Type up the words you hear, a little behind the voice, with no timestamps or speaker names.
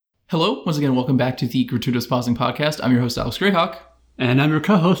Hello, once again, welcome back to the Gratuitous Pausing Podcast. I'm your host, Alex Greyhawk. And I'm your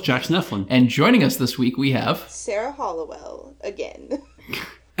co-host, Jackson Eflin. And joining us this week, we have... Sarah Hollowell, again.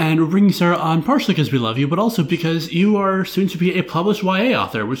 And we're bringing Sarah on partially because we love you, but also because you are soon to be a published YA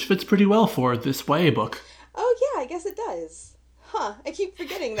author, which fits pretty well for this YA book. Oh yeah, I guess it does. Huh, I keep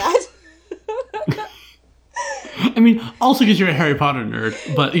forgetting that. I mean, also because you're a Harry Potter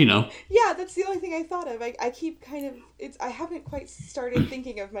nerd, but, you know. Yeah, that's the only thing I thought of. I keep kind of... I haven't quite started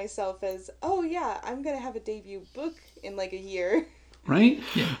thinking of myself as, oh yeah, I'm going to have a debut book in like a year. Right?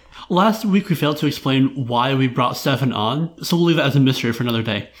 Yeah. Last week we failed to explain why we brought Stefan on, so we'll leave that as a mystery for another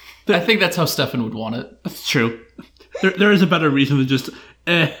day. I think that's how Stefan would want it. That's true. There is a better reason than just,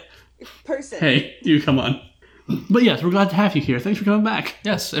 person. Hey, you come on. But yes, we're glad to have you here. Thanks for coming back.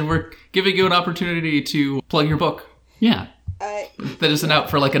 Yes, and we're giving you an opportunity to plug your book. Yeah. That isn't out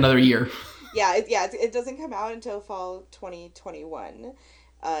for like another year. It doesn't come out until fall 2021.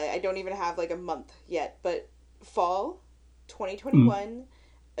 I don't even have like a month yet, but fall 2021,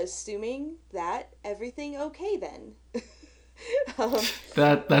 assuming that everything okay then.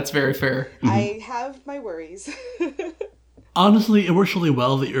 That's very fair. I have my worries. Honestly, it works really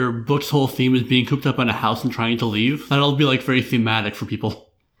well that your book's whole theme is being cooped up in a house and trying to leave. That'll be like very thematic for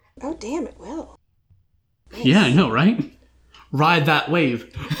people. Oh damn, it will. Nice. Yeah, I know, right? Ride that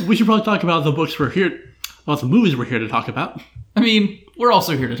wave. We should probably talk about the books we're here... Well, the movies we're here to talk about. I mean, we're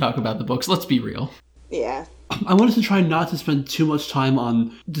also here to talk about the books. Let's be real. Yeah. I wanted to try not to spend too much time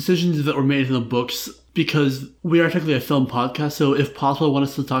on decisions that were made in the books because we are technically a film podcast, so if possible, I want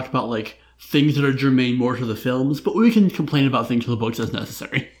us to talk about, like, things that are germane more to the films, but we can complain about things in the books as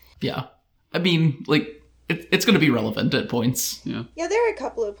necessary. Yeah. I mean, like, it's going to be relevant at points. Yeah. Yeah, there are a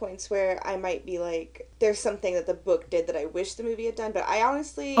couple of points where I might be like, there's something that the book did that I wish the movie had done, but I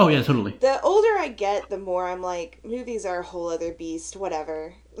honestly... Oh, yeah, totally. The older I get, the more I'm like, movies are a whole other beast,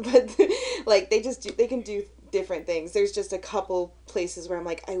 whatever. But, like, they can do different things. There's just a couple places where I'm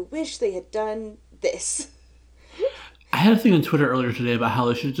like, I wish they had done this. I had a thing on Twitter earlier today about how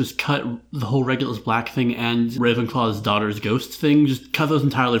they should just cut the whole Regulus Black thing and Ravenclaw's daughter's ghost thing. Just cut those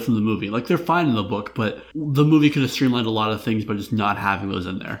entirely from the movie. Like, they're fine in the book, but the movie could have streamlined a lot of things by just not having those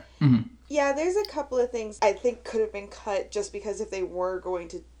in there. Mm-hmm. Yeah, there's a couple of things I think could have been cut just because if they were going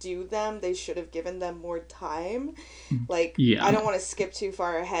to do them, they should have given them more time. Like, yeah. I don't want to skip too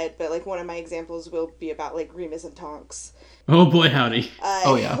far ahead, but, like, one of my examples will be about, like, Remus and Tonks. Oh boy, howdy.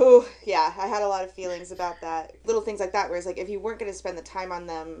 Yeah, I had a lot of feelings about that. Little things like that, where it's like, if you weren't going to spend the time on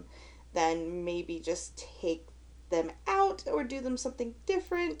them, then maybe just take them out or do them something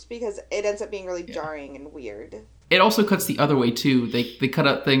different, because it ends up being really jarring and weird. It also cuts the other way, too. They cut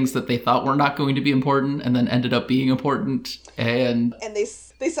out things that they thought were not going to be important and then ended up being important, and they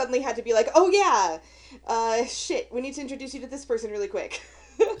suddenly had to be like, oh yeah, shit, we need to introduce you to this person really quick.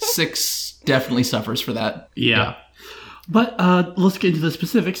 6 definitely suffers for that. Yeah. But let's get into the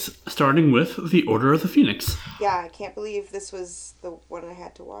specifics, starting with The Order of the Phoenix. Yeah, I can't believe this was the one I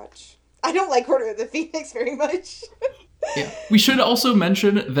had to watch. I don't like Order of the Phoenix very much. Yeah. We should also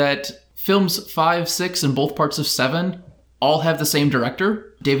mention that films 5, 6, and both parts of 7 all have the same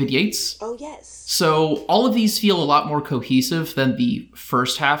director, David Yates. Oh, yes. So all of these feel a lot more cohesive than the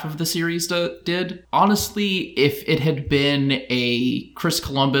first half of the series did. Honestly, if it had been a Chris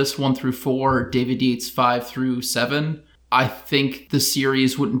Columbus 1 through 4, David Yates 5 through 7, I think the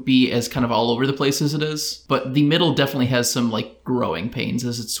series wouldn't be as kind of all over the place as it is. But the middle definitely has some, like, growing pains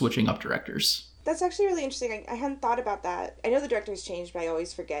as it's switching up directors. That's actually really interesting. I hadn't thought about that. I know the directors changed, but I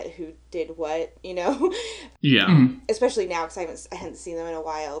always forget who did what, you know? Yeah. Mm-hmm. Especially now, because I hadn't seen them in a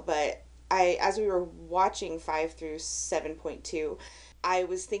while. But as we were watching 5 through 7.2, I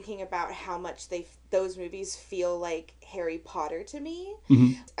was thinking about how much those movies feel like Harry Potter to me.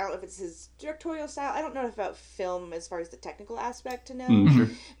 Mm-hmm. I don't know if it's his directorial style. I don't know about film as far as the technical aspect to know.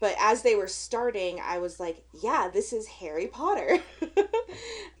 Mm-hmm. But as they were starting, I was like, yeah, this is Harry Potter.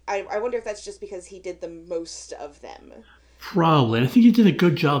 I wonder if that's just because he did the most of them. Probably. And I think he did a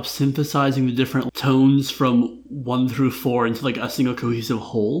good job synthesizing the different tones from 1 through 4 into like a single cohesive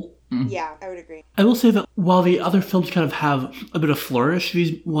whole. Mm-hmm. Yeah, I would agree. I will say that while the other films kind of have a bit of flourish,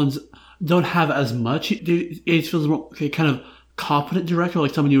 these ones don't have as much. It feels more like a kind of competent director,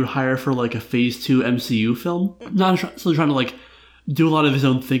 like someone you would hire for like a Phase 2 MCU film. Not necessarily trying to like do a lot of his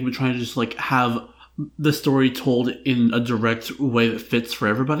own thing, but trying to just like have the story told in a direct way that fits for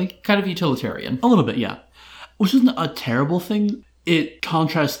everybody. Kind of utilitarian. A little bit, yeah. Which isn't a terrible thing. It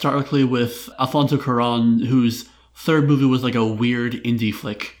contrasts starkly with Alfonso Cuarón, whose third movie was like a weird indie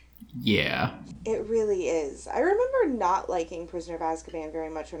flick. Yeah. It really is. I remember not liking Prisoner of Azkaban very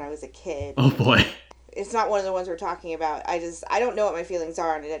much when I was a kid. Oh boy. It's not one of the ones we're talking about. I don't know what my feelings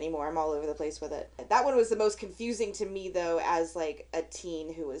are on it anymore. I'm all over the place with it. That one was the most confusing to me, though, as, like, a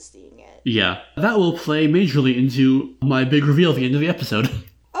teen who was seeing it. Yeah. That will play majorly into my big reveal at the end of the episode.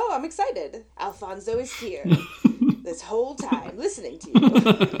 Oh, I'm excited. Alfonso is here this whole time, listening to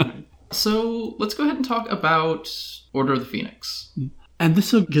you. So, let's go ahead and talk about Order of the Phoenix. And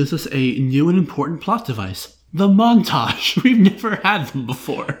this one gives us a new and important plot device. The montage. We've never had them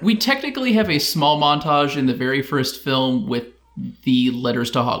before. We technically have a small montage in the very first film with the letters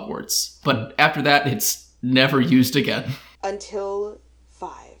to Hogwarts. But after that, it's never used again. Until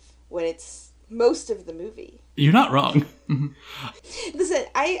 5, when it's most of the movie. You're not wrong. Listen,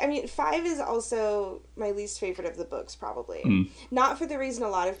 I mean, 5 is also my least favorite of the books, probably. Not for the reason a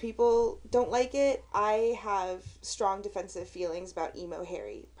lot of people don't like it. I have strong defensive feelings about emo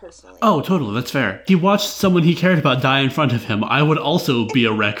Harry, personally. Oh, totally. That's fair. He watched someone he cared about die in front of him. I would also be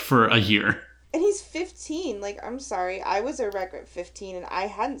a wreck for a year. And he's 15. Like, I'm sorry. I was a wreck at 15, and I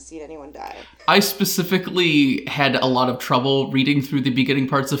hadn't seen anyone die. I specifically had a lot of trouble reading through the beginning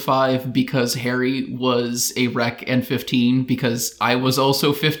parts of 5 because Harry was a wreck and 15, because I was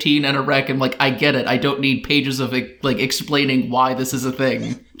also 15 and a wreck, and, like, I get it. I don't need pages of, like, explaining why this is a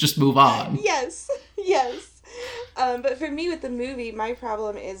thing. Just move on. Yes. But for me with the movie, my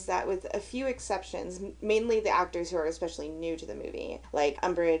problem is that with a few exceptions, mainly the actors who are especially new to the movie, like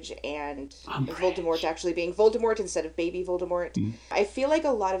Umbridge and Voldemort actually being Voldemort instead of baby Voldemort, I feel like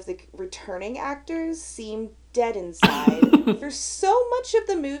a lot of the returning actors seem dead inside for so much of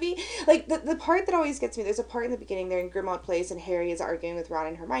the movie. Like, the part that always gets me, there's a part in the beginning, they're in Grimmauld Place, and Harry is arguing with Ron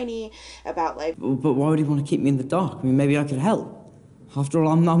and Hermione about, like... But why would he want to keep me in the dark? I mean, maybe I could help. After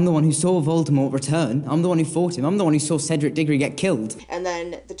all, I'm the one who saw Voldemort return. I'm the one who fought him. I'm the one who saw Cedric Diggory get killed. And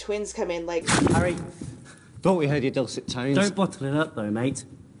then the twins come in like... Harry, Thought we heard your dulcet tones. don't bottle it up though, mate.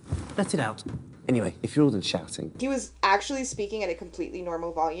 Let it out. Anyway, if you're all done shouting. He was actually speaking at a completely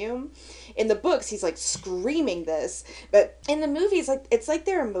normal volume. In the books, he's like screaming this. But in the movies, like, it's like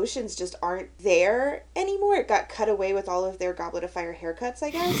their emotions just aren't there anymore. It got cut away with all of their Goblet of Fire haircuts,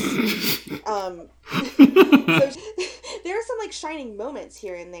 I guess. So there are some like shining moments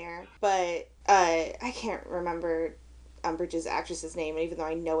here and there. But I can't remember Umbridge's actress's name, and even though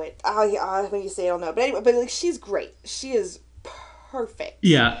I know it, when you say it, I'll know. But anyway, but like, she's great. She is perfect.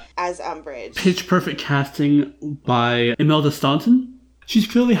 Yeah. As Umbridge. Pitch perfect casting by Imelda Staunton. She's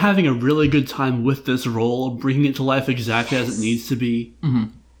clearly having a really good time with this role, bringing it to life exactly as it needs to be.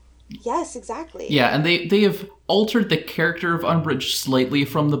 Yes, exactly. Yeah, and they have altered the character of Umbridge slightly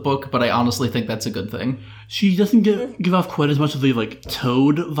from the book, but I honestly think that's a good thing. She doesn't give off quite as much of the, like,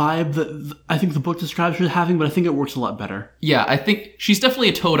 Toad vibe that I think the book describes her as having, but I think it works a lot better. Yeah, I think she's definitely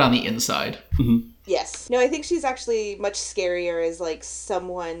a Toad on the inside. Yes. No, I think she's actually much scarier as, like,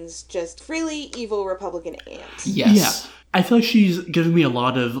 someone's just really evil Republican aunt. Yes. Yeah. I feel like she's giving me a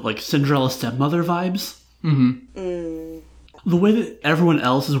lot of, like, Cinderella stepmother vibes. The way that everyone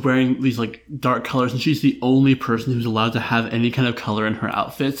else is wearing these, like, dark colors, and she's the only person who's allowed to have any kind of color in her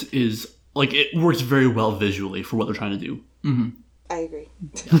outfits is, like, it works very well visually for what they're trying to do. I agree.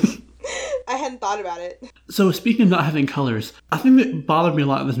 I hadn't thought about it. So, speaking of not having colors, I think that bothered me a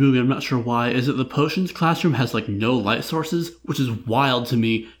lot in this movie, I'm not sure why, is that the potions classroom has, like, no light sources, which is wild to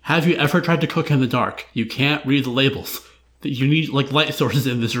me. Have you ever tried to cook in the dark? You can't read the labels. You need, like, light sources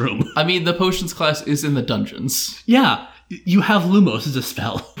in this room. I mean, the potions class is in the dungeons. Yeah, you have Lumos as a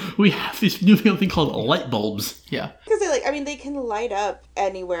spell. We have this new thing called light bulbs. Yeah. Because they can light up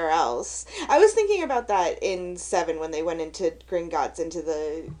anywhere else. I was thinking about that in 7 when they went into Gringotts, into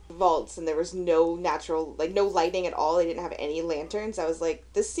the vaults, and there was no natural, like, no lighting at all. They didn't have any lanterns. I was like,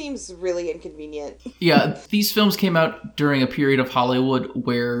 this seems really inconvenient. Yeah, these films came out during a period of Hollywood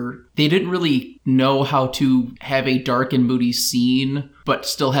where they didn't really know how to have a dark and moody scene, but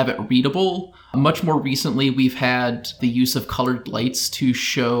still have it readable. Much more recently, we've had the use of colored lights to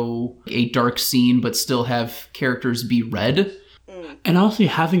show a dark scene, but still have characters be red. And honestly,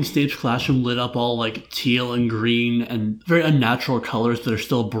 having Snape's classroom lit up all, like, teal and green and very unnatural colors that are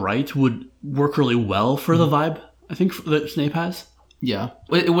still bright would work really well for the vibe, I think, that Snape has. Yeah.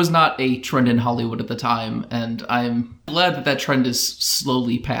 It was not a trend in Hollywood at the time, and I'm glad that that trend is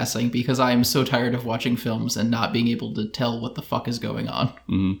slowly passing, because I am so tired of watching films and not being able to tell what the fuck is going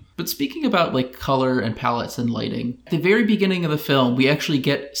on. But speaking about, like, color and palettes and lighting, at the very beginning of the film, we actually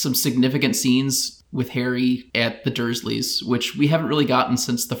get some significant scenes with Harry at the Dursleys, which we haven't really gotten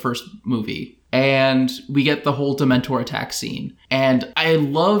since the first movie. And we get the whole Dementor attack scene. And I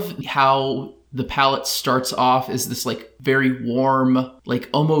love how the palette starts off as this, like, very warm, like,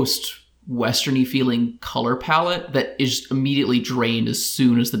 almost westerny feeling color palette that is immediately drained as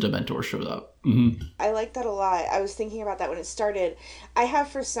soon as the Dementor showed up. Mm-hmm. I like that a lot. I was thinking about that when it started. I have,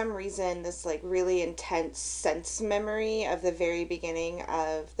 for some reason, this like really intense sense memory of the very beginning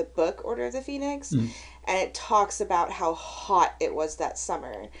of the book Order of the Phoenix, and it talks about how hot it was that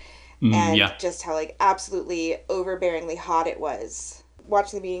summer, and just how like absolutely overbearingly hot it was.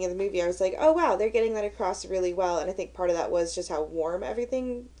 Watching the beginning of the movie, I was like, oh wow, they're getting that across really well, and I think part of that was just how warm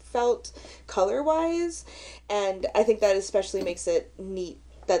everything felt color-wise, and I think that especially makes it neat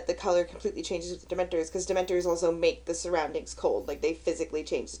that the color completely changes with the Dementors, because Dementors also make the surroundings cold. Like, they physically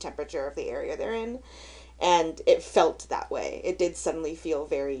change the temperature of the area they're in, and it felt that way. It did suddenly feel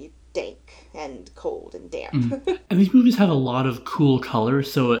very dank and cold and damp. And these movies have a lot of cool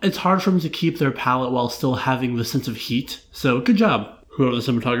colors, so it's hard for them to keep their palette while still having the sense of heat. So good job, whoever the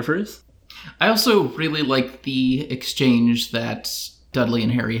cinematographer is. I also really like the exchange that Dudley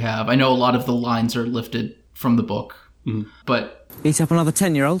and Harry have. I know a lot of the lines are lifted from the book, but Beat up another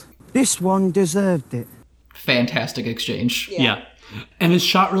 10-year-old? This one deserved it. fantastic exchange. Yeah. And it's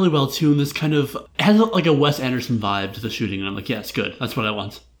shot really well, too, and this kind of... It has like a Wes Anderson vibe to the shooting, and I'm like, yeah, it's good. That's what I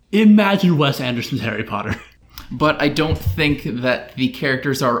want. Imagine Wes Anderson's Harry Potter. But I don't think that the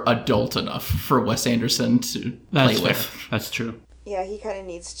characters are adult enough for Wes Anderson to That's play fair. with. That's true. Yeah, he kind of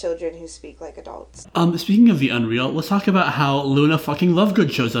needs children who speak like adults. Speaking of the Unreal, let's talk about how Luna fucking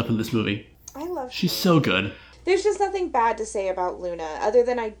Lovegood shows up in this movie. I love She's her. so good. There's just nothing bad to say about Luna, other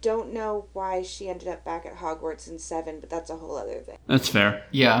than I don't know why she ended up back at Hogwarts in 7, but that's a whole other thing. That's fair.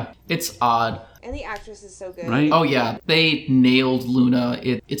 Yeah, it's odd. And the actress is so good. Right? Oh yeah, they nailed Luna.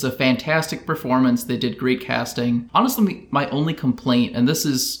 It's a fantastic performance. They did great casting. Honestly, my only complaint, and this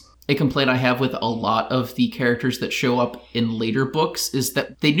is a complaint I have with a lot of the characters that show up in later books, is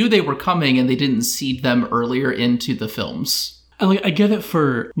that they knew they were coming and they didn't seed them earlier into the films. And like, I get it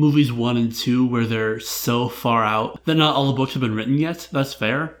for movies 1 and 2 where they're so far out that not all the books have been written yet. That's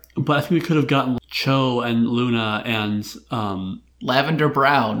fair. But I think we could have gotten Cho and Luna and Lavender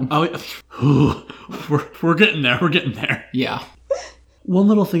Brown. We're getting there. We're getting there. Yeah. One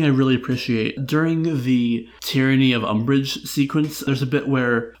little thing I really appreciate, during the Tyranny of Umbridge sequence, there's a bit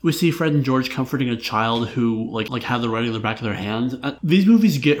where we see Fred and George comforting a child who like have the writing on the back of their hand. These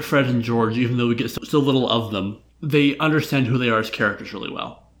movies get Fred and George, even though we get so little of them. They understand who they are as characters really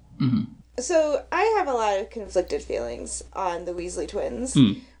well. Mm-hmm. So I have a lot of conflicted feelings on the Weasley twins,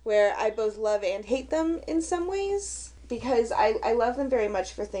 where I both love and hate them in some ways, because I love them very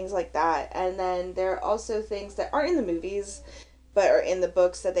much for things like that. And then there are also things that aren't in the movies, but are in the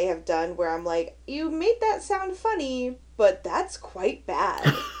books that they have done, where I'm like, you made that sound funny, but that's quite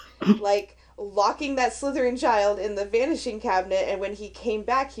bad. Like, locking that Slytherin child in the vanishing cabinet, and when he came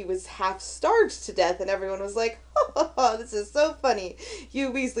back, he was half starved to death, and everyone was like, oh, this is so funny.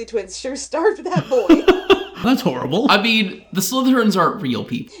 You Weasley twins sure starved that boy. That's horrible. I mean, the Slytherins aren't real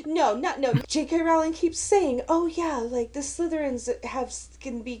people. No. J.K. Rowling keeps saying, oh yeah, like, the Slytherins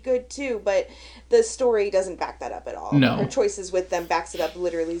can be good too, but the story doesn't back that up at all. No. Her choices with them backs it up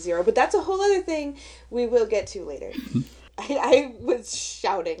literally zero, but that's a whole other thing we will get to later. I was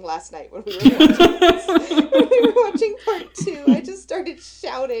shouting last night when we were watching this. When we were watching part 2. I just started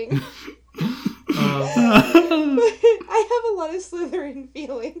shouting. I have a lot of Slytherin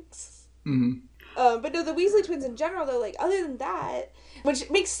feelings. Mm-hmm. But no, the Weasley twins in general, though, like, other than that,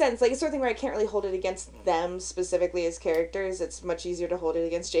 which makes sense, like, it's sort of thing where I can't really hold it against them specifically as characters. It's much easier to hold it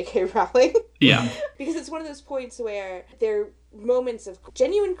against J.K. Rowling. Yeah. Because it's one of those points where their moments of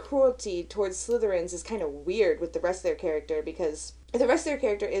genuine cruelty towards Slytherins is kind of weird with the rest of their character, because the rest of their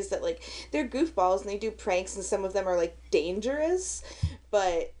character is that, like, they're goofballs and they do pranks, and some of them are, like, dangerous,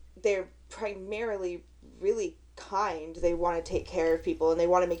 but they're primarily really kind. They want to take care of people and they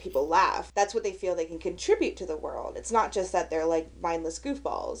want to make people laugh. That's what they feel they can contribute to the world. It's not just that they're like mindless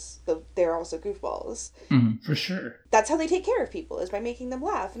goofballs, though they're also goofballs. Mm-hmm. For sure. That's how they take care of people, is by making them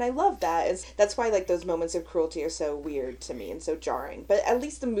laugh, and I love that. That's why, like, those moments of cruelty are so weird to me and so jarring. But at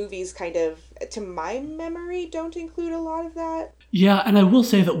least the movies kind of, to my memory, don't include a lot of that. Yeah, and I will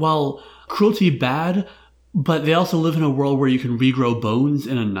say that while cruelty bad, but they also live in a world where you can regrow bones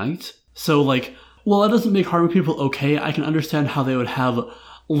in a night. So, like, while that doesn't make harming people okay, I can understand how they would have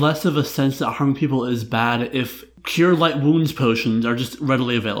less of a sense that harming people is bad if cure light wounds potions are just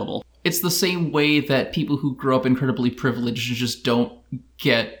readily available. It's the same way that people who grow up incredibly privileged just don't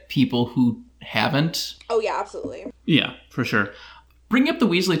get people who haven't. Oh yeah, absolutely. Yeah, for sure. Bringing up the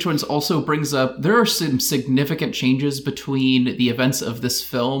Weasley twins also brings up, there are some significant changes between the events of this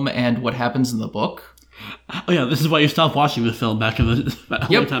film and what happens in the book. Oh yeah, this is why you stopped watching the film a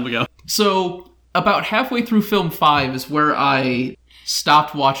long time ago. So, about halfway through film 5 is where I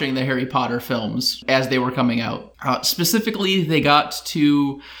stopped watching the Harry Potter films as they were coming out. Specifically, they got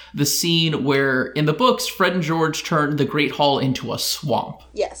to the scene where, in the books, Fred and George turned the Great Hall into a swamp.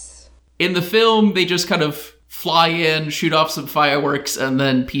 Yes. In the film, they just kind of fly in, shoot off some fireworks, and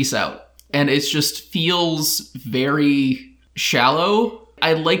then peace out. And it just feels very shallow.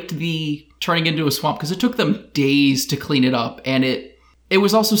 I liked the turning into a swamp because it took them days to clean it up, and it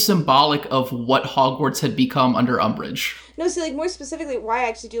was also symbolic of what Hogwarts had become under Umbridge. No, see, like, more specifically, why I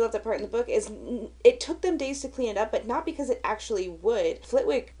actually do love that part in the book is it took them days to clean it up, but not because it actually would.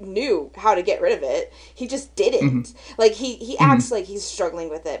 Flitwick knew how to get rid of it. He just didn't. Mm-hmm. Like, he acts like he's struggling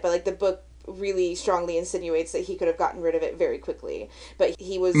with it, but, like, the book really strongly insinuates that he could have gotten rid of it very quickly. But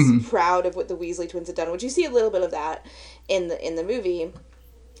he was proud of what the Weasley twins had done, which you see a little bit of that in the movie.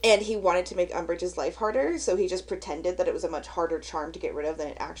 And he wanted to make Umbridge's life harder, so he just pretended that it was a much harder charm to get rid of than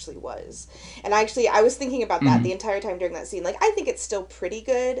it actually was. And I was thinking about that the entire time during that scene. Like, I think it's still pretty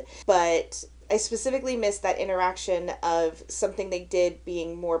good, but I specifically missed that interaction of something they did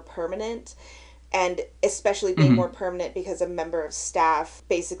being more permanent, and especially being more permanent because a member of staff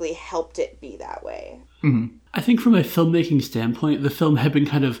basically helped it be that way. Mm-hmm. I think from a filmmaking standpoint, the film had been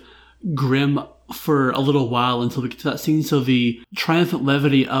kind of grim for a little while until we get to that scene, so the triumphant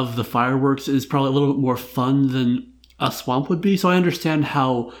levity of the fireworks is probably a little bit more fun than a swamp would be, so I understand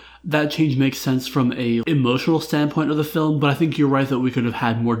how that change makes sense from a emotional standpoint of the film, but I think you're right that we could have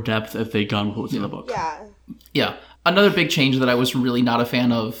had more depth if they'd gone with what was in the book. Yeah. Another big change that I was really not a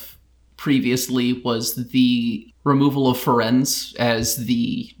fan of previously was the removal of Firenze as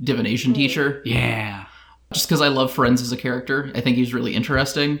the divination teacher. Yeah. Just because I love Firenze as a character. I think he's really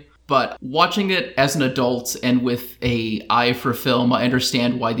interesting. But watching it as an adult and with an eye for film, I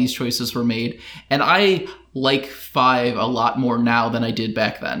understand why these choices were made. And I like 5 a lot more now than I did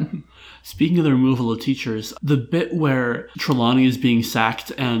back then. Speaking of the removal of teachers, the bit where Trelawney is being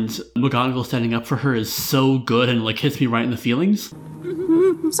sacked and McGonagall standing up for her is so good and like hits me right in the feelings.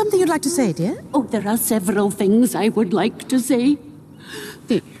 Something you'd like to say, dear? Oh, there are several things I would like to say.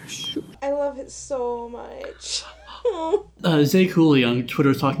 I love it so much. Zay Cooley on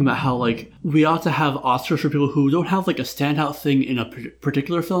Twitter is talking about how, like, we ought to have Oscars for people who don't have, like, a standout thing in a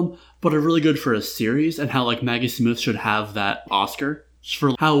particular film, but are really good for a series, and how, like, Maggie Smith should have that Oscar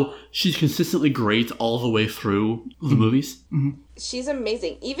for how she's consistently great all the way through the movies. Mm-hmm. She's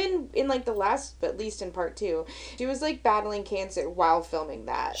amazing. Even in, like, the last, at least in part 2, she was, like, battling cancer while filming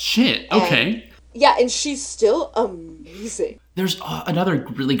that. Shit, okay. Yeah, and she's still amazing. There's another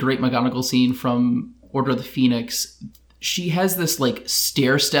really great McGonagall scene from Order of the Phoenix. She has this, like,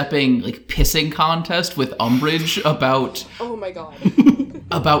 stair-stepping, like, pissing contest with Umbridge about... Oh my god.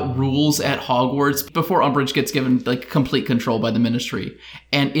 about rules at Hogwarts before Umbridge gets given, like, complete control by the Ministry.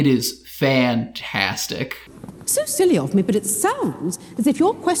 And it is fantastic. So silly of me, but it sounds as if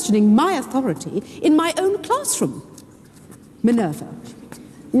you're questioning my authority in my own classroom. Minerva.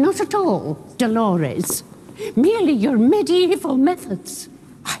 Not at all, Dolores. Merely your medieval methods.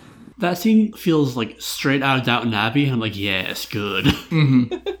 That scene feels like straight out of Downton Abbey. I'm like, yes, good.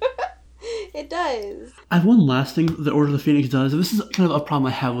 It does. I have one last thing that Order of the Phoenix does, and this is kind of a problem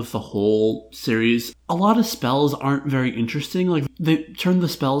I have with the whole series. A lot of spells aren't very interesting. Like, they turn the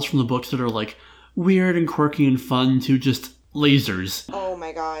spells from the books that are, like, weird and quirky and fun to just lasers. Oh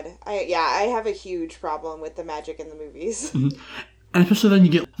my god. I have a huge problem with the magic in the movies. Mm-hmm. And especially then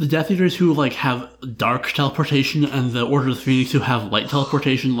you get the Death Eaters who, like, have dark teleportation and the Order of the Phoenix who have light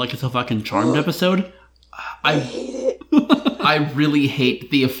teleportation like it's a fucking Charmed episode. I hate it. I really hate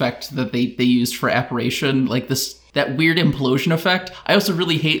the effect that they used for apparition, like that weird implosion effect. I also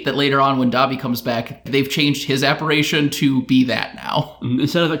really hate that later on when Dobby comes back, they've changed his apparition to be that now.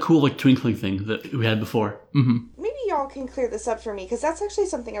 Instead of that cool, like, twinkling thing that we had before. Mm-hmm. Maybe y'all can clear this up for me, because that's actually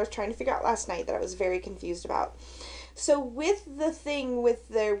something I was trying to figure out last night that I was very confused about. So with the thing with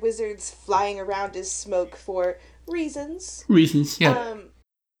their wizards flying around as smoke for reasons. Yeah.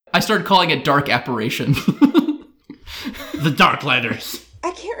 I started calling it dark apparition. The Dark Ladders. I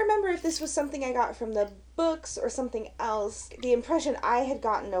can't remember if this was something I got from the books or something else. The impression I had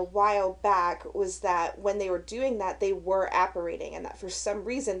gotten a while back was that when they were doing that, they were apparating, and that for some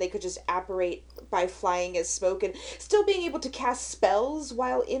reason they could just apparate by flying as smoke and still being able to cast spells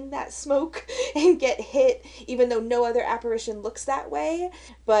while in that smoke and get hit, even though no other apparition looks that way.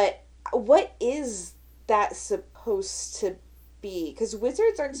 But what is that supposed to be? Because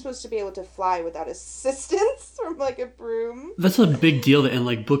wizards aren't supposed to be able to fly without assistance from, like, a broom. That's a big deal that in,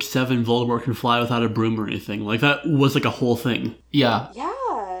 like, Book 7, Voldemort can fly without a broom or anything. Like, that was, like, a whole thing. Yeah.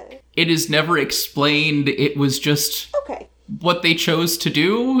 It is never explained. It was just okay. what they chose to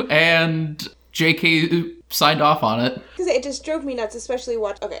do, and J.K. signed off on it. Because it just drove me nuts, especially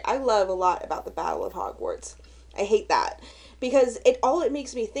I love a lot about the Battle of Hogwarts. I hate that. Because it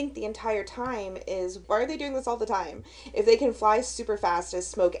makes me think the entire time is, why are they doing this all the time? If they can fly super fast as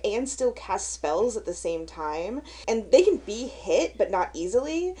smoke and still cast spells at the same time, and they can be hit, but not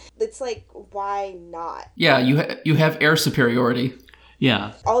easily, it's like, why not? Yeah, you have air superiority.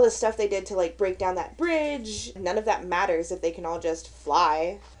 Yeah. All the stuff they did to, like, break down that bridge, none of that matters if they can all just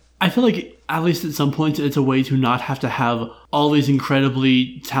fly. I feel like, at least at some point, it's a way to not have to have all these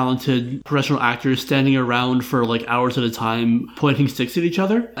incredibly talented professional actors standing around for, like, hours at a time pointing sticks at each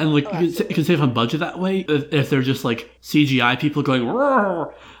other. And, like, you can save on budget that way if they're just, like, CGI people going,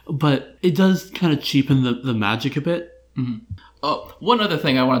 roar! But it does kind of cheapen the magic a bit. Mm-hmm. Oh, one other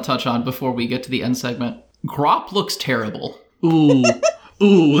thing I want to touch on before we get to the end segment. Grawp looks terrible. Ooh,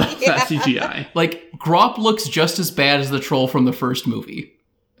 that's CGI. Like, Grawp looks just as bad as the troll from the first movie.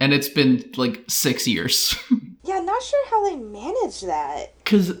 And it's been, like, 6 years. Yeah, not sure how they managed that.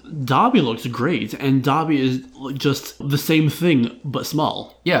 Because Dobby looks great, and Dobby is just the same thing, but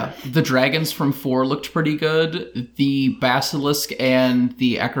small. Yeah, the dragons from 4 looked pretty good. The basilisk and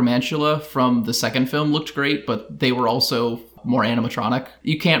the acromantula from the second film looked great, but they were also more animatronic.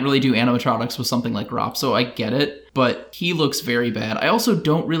 You can't really do animatronics with something like Grawp, so I get it, but he looks very bad. I also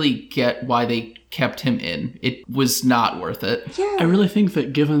don't really get why they kept him in. It was not worth it. Yeah. I really think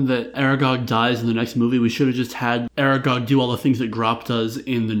that given that Aragog dies in the next movie, we should have just had Aragog do all the things that Grawp does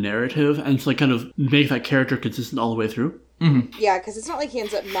in the narrative and just, like, kind of make that character consistent all the way through. Mm-hmm. Yeah, because it's not like he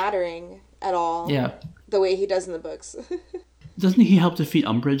ends up mattering at all. Yeah. The way he does in the books. Doesn't he help defeat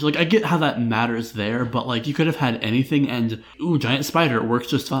Umbridge? Like, I get how that matters there, but, like, you could have had anything and, giant spider works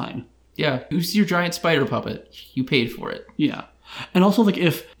just fine. Yeah, who's your giant spider puppet? You paid for it. Yeah. And also, like,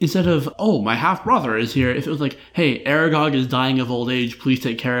 if instead of, my half-brother is here, if it was like, hey, Aragog is dying of old age, please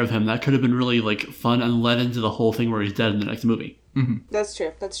take care of him, that could have been really, like, fun and led into the whole thing where he's dead in the next movie. Mm-hmm. That's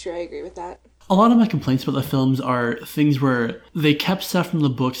true. I agree with that. A lot of my complaints about the films are things where they kept stuff from the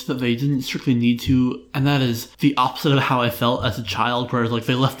books that they didn't strictly need to, and that is the opposite of how I felt as a child, where, like,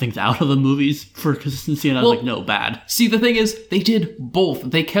 they left things out of the movies for consistency, and I was like, no, bad. See, the thing is, they did both.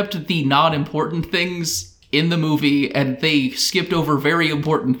 They kept the non-important things in the movie, and they skipped over very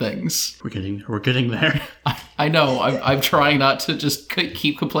important things. We're getting there. I know. I'm trying not to just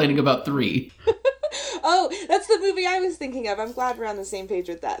keep complaining about 3. Oh, that's the movie I was thinking of. I'm glad we're on the same page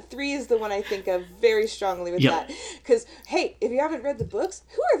with that. 3 is the one I think of very strongly with that. Because, hey, if you haven't read the books,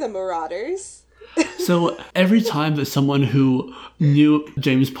 who are the Marauders? So every time that someone who knew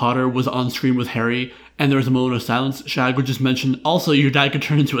James Potter was on screen with Harry and there was a moment of silence, Shag would just mention, also, your dad could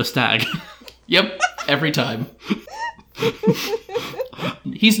turn into a stag. Yep, every time.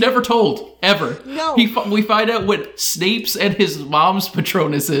 He's never told, ever. No. We find out what Snape's and his mom's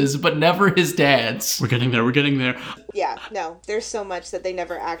Patronus is, but never his dad's. We're getting there. Yeah, no. There's so much that they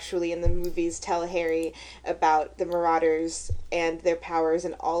never actually in the movies tell Harry about the Marauders and their powers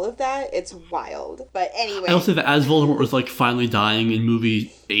and all of that. It's wild. But anyway. I'll say that as Voldemort was, like, finally dying in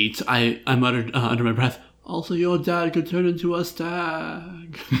movie 8, I muttered under my breath, also your dad could turn into a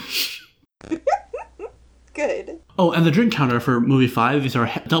stag. Good. Oh, and the drink counter for movie 5, these are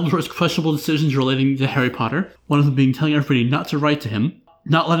Dumbledore's questionable decisions relating to Harry Potter. One of them being telling everybody not to write to him,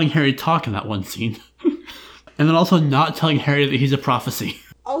 not letting Harry talk in that one scene, and then also not telling Harry that he's a prophecy.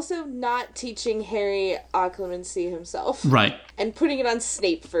 Also not teaching Harry occlumency himself. Right. And putting it on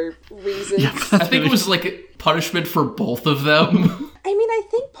Snape for reasons. Yeah, I think it was like punishment for both of them. I mean, I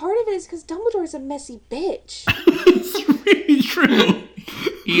think part of it is because Dumbledore's a messy bitch. It's really true.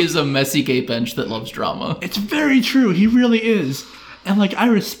 He is a messy gay bench that loves drama. It's very true. He really is. And, like, I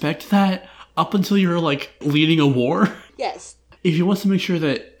respect that up until you're, like, leading a war. Yes. If he wants to make sure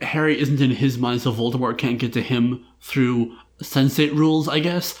that Harry isn't in his mind so Voldemort can't get to him through sensate rules, I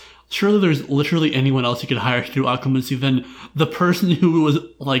guess, surely there's literally anyone else you could hire to do occlumency than the person who was,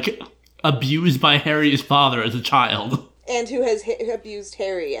 like, abused by Harry's father as a child. And who has abused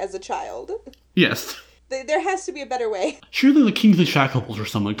Harry as a child. Yes. There has to be a better way. Surely the Kingsley Shacklebolt or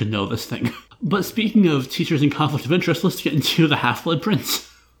someone could know this thing. But speaking of teachers in conflict of interest, let's get into the Half-Blood Prince.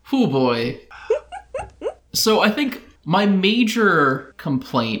 Oh boy. So I think my major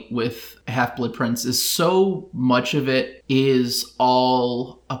complaint with Half-Blood Prince is so much of it is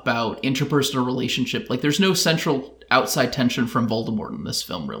all about interpersonal relationship. Like, there's no central outside tension from Voldemort in this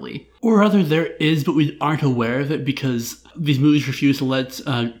film, really. Or rather, there is, but we aren't aware of it because these movies refuse to let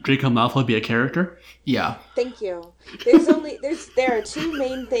Draco Malfoy be a character. Yeah. Thank you. There are 2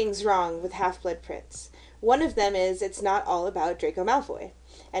 main things wrong with Half-Blood Prince. One of them is it's not all about Draco Malfoy,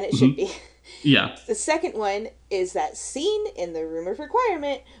 and it should be. Yeah. The second one is that scene in the Room of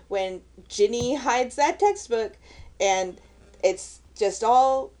Requirement when Ginny hides that textbook, and it's just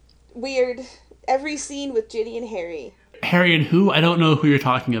all weird. Every scene with Ginny and Harry. Harry and who? I don't know who you're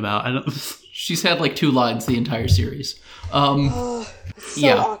talking about. I don't. She's had like 2 lines the entire series. So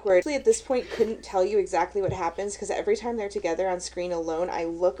Yeah. awkward. Actually, at this point, couldn't tell you exactly what happens because every time they're together on screen alone, I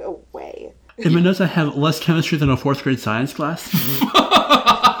look away. In my notes, I have less chemistry than a 4th grade science class.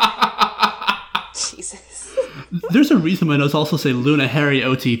 Jesus. There's a reason my notes also say Luna, Harry,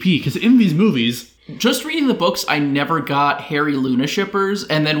 OTP, because in these movies, Just reading the books, I never got Harry Luna shippers,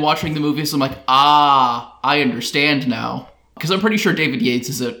 and then watching the movies, I'm like, I understand now. Because I'm pretty sure David Yates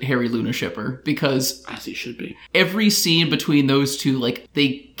is a Harry Luna shipper, because as he should be. every scene between those two, like,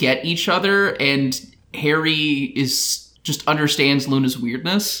 they get each other, and Harry just understands Luna's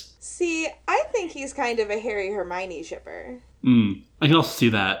weirdness. See, I think he's kind of a Harry Hermione shipper. I can also see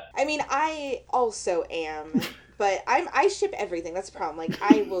that. I mean, I also am, but I ship everything. That's the problem. Like,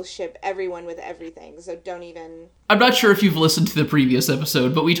 I will ship everyone with everything, so don't even... I'm not sure if you've listened to the previous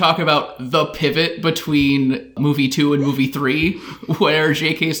episode, but we talk about the pivot between movie 2 and movie 3, where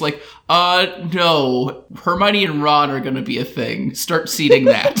JK's like, no, Hermione and Ron are gonna be a thing. Start seeding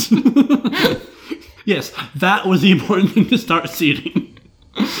that. Yes, that was the important thing to start seeding.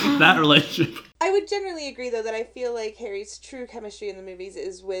 That relationship. I would generally agree, though, that I feel like Harry's true chemistry in the movies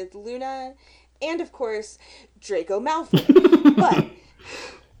is with Luna and, of course, Draco Malfoy. But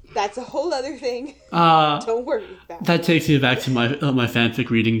that's a whole other thing. Don't worry about it. That takes me back to my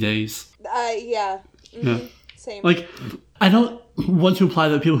fanfic reading days. Yeah. Mm-hmm. Yeah. Same. Like, I don't want to imply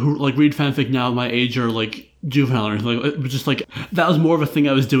that people who like read fanfic now my age are like juvenile or anything. Like, it was just like, that was more of a thing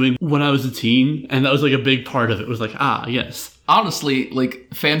I was doing when I was a teen, and that was like a big part of it. It was like, yes. Honestly, like,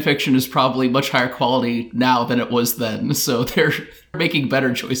 fanfiction is probably much higher quality now than it was then, so they're making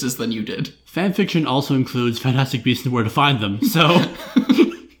better choices than you did. Fanfiction also includes Fantastic Beasts and Where to Find Them, so...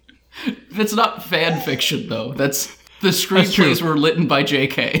 That's not fanfiction, though. That's the screenplays were written by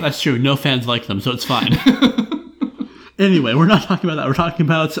JK. That's true. No fans like them, so it's fine. Anyway, we're not talking about that. We're talking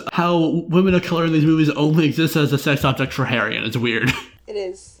about how women of color in these movies only exist as a sex object for Harry, and it's weird. It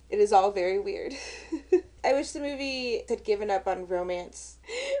is. It is all very weird. I wish the movie had given up on romance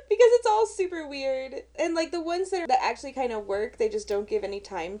because it's all super weird. And like the ones that actually kind of work, they just don't give any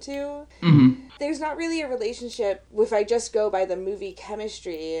time to. Mm-hmm. There's not really a relationship, if I just go by the movie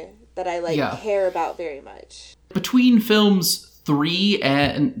chemistry, that I care about very much. Between films 3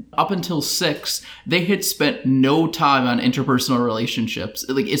 and up until 6, they had spent no time on interpersonal relationships.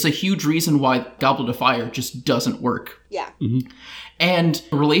 Like, it's a huge reason why Goblet of Fire just doesn't work. Yeah. Mm-hmm. And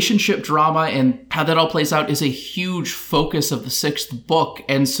relationship drama and how that all plays out is a huge focus of the 6th book.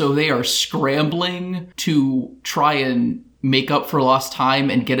 And so they are scrambling to try and make up for lost time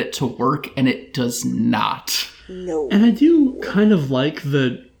and get it to work, and it does not. No. And I do kind of like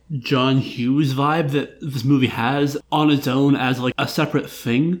the John Hughes vibe that this movie has on its own as like a separate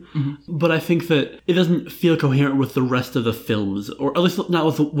thing. Mm-hmm. But I think that it doesn't feel coherent with the rest of the films, or at least not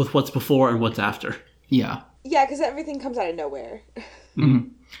with what's before and what's after. Yeah. Yeah, because everything comes out of nowhere. Mm-hmm.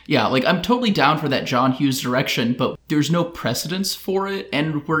 Yeah, like, I'm totally down for that John Hughes direction, but there's no precedence for it,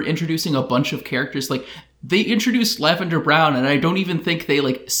 and we're introducing a bunch of characters. Like, they introduced Lavender Brown, and I don't even think they,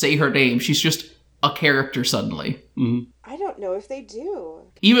 like, say her name. She's just a character suddenly. Mm-hmm. I don't know if they do.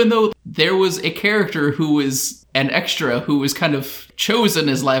 Even though there was a character who was an extra who was kind of chosen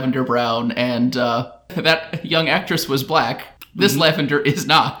as Lavender Brown, and that young actress was black. This Lavender is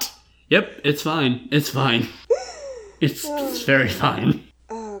not. Yep, it's fine. It's fine. It's very fine.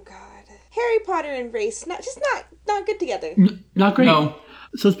 Oh, God. Harry Potter and race, not good together. Not great. No.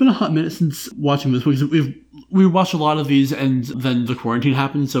 So it's been a hot minute since watching this because we watched a lot of these and then the quarantine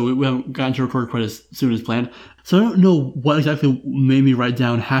happened, so we haven't gotten to record quite as soon as planned. So I don't know what exactly made me write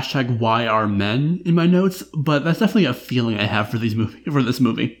down #WhyAreMen in my notes, but that's definitely a feeling I have for this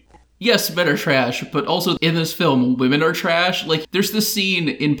movie. Yes, men are trash, but also in this film, women are trash. Like, there's this scene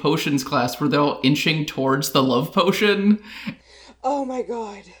in potions class where they're all inching towards the love potion. Oh my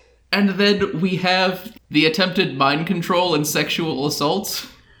God. And then we have the attempted mind control and sexual assault.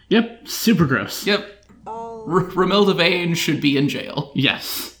 Yep, super gross. Yep. Romilda Vane should be in jail.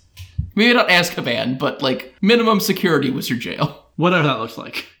 Yes. Maybe not Azkaban, but, like, minimum security was your jail. Whatever that looks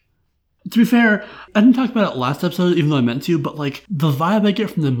like. To be fair, I didn't talk about it last episode, even though I meant to, but, like, the vibe I get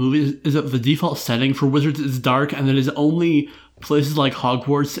from the movie is that the default setting for wizards is dark, and that it is only places like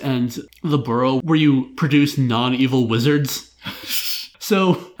Hogwarts and the Burrow where you produce non-evil wizards.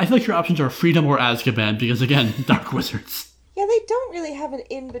 So, I feel like your options are Freedom or Azkaban, because, again, dark wizards. Yeah, they don't really have an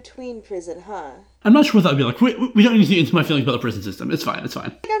in-between prison, huh? I'm not sure what that would be like. We don't need to get into my feelings about the prison system. It's fine. Like,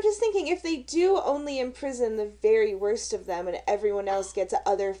 I'm just thinking, if they do only imprison the very worst of them and everyone else gets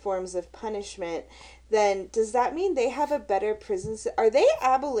other forms of punishment, then does that mean they have a better prison Are they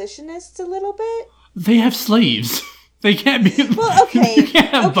abolitionists a little bit? They have slaves. They can't be... Well, okay. You can't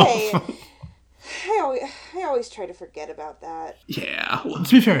have okay. both. I always try to forget about that. Yeah. Well,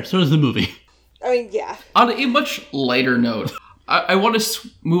 to be fair, so does the movie. I mean, yeah. On a much lighter note, I want to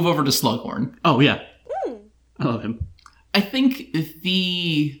move over to Slughorn. Oh, yeah. I love him. I think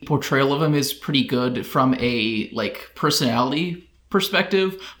the portrayal of him is pretty good from a, like, personality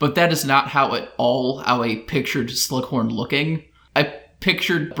perspective, but that is not how I pictured Slughorn looking. I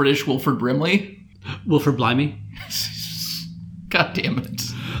pictured British Wilford Brimley. Wilford Blimey. God damn it.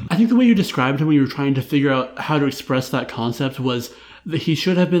 I think the way you described him when you were trying to figure out how to express that concept was that he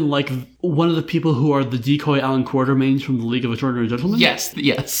should have been like one of the people who are the decoy Alan Quatermains from the League of Extraordinary Gentlemen. Yes.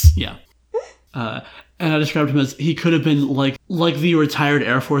 Yeah. And I described him as he could have been like the retired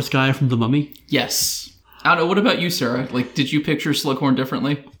Air Force guy from The Mummy. Yes. I don't know, what about you, Sarah? Like, did you picture Slughorn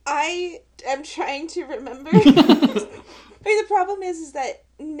differently? I am trying to remember. I mean, the problem is that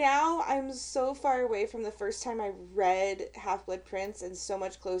now I'm so far away from the first time I read Half-Blood Prince and so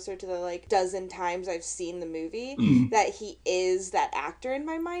much closer to the, like, dozen times I've seen the movie that he is that actor in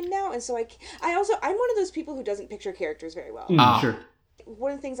my mind now. And so I'm one of those people who doesn't picture characters very well. Sure.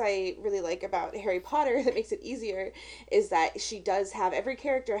 One of the things I really like about Harry Potter that makes it easier is that she does have, every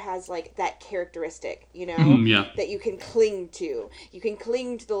character has, like, that characteristic, you know, that you can cling to. You can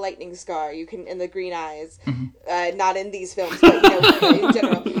cling to the lightning scar, and the green eyes, not in these films, but, you know, in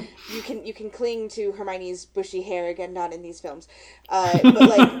general. You can cling to Hermione's bushy hair, again, not in these films. But,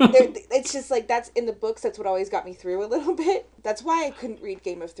 like, it's just, like, that's, in the books, that's what always got me through a little bit. That's why I couldn't read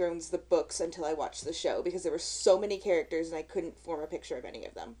Game of Thrones, the books, until I watched the show, because there were so many characters and I couldn't form a picture of any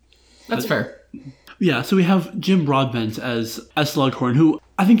of them. That's fair. Yeah, so we have Jim Broadbent as Slughorn, who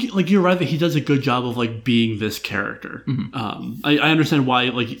I think, like, you're right that he does a good job of, like, being this character. I understand why,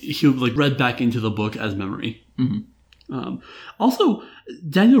 like, he like read back into the book as memory. Also,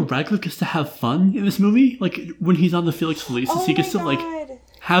 Daniel Radcliffe gets to have fun in this movie. Like, when he's on the Felix Felicis, he gets to, like,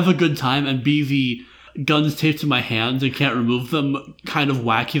 have a good time and be the guns taped to my hands and can't remove them kind of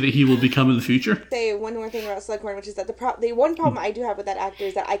wacky that he will become in the future. Say one more thing about Slughorn, which is that the one problem I do have with that actor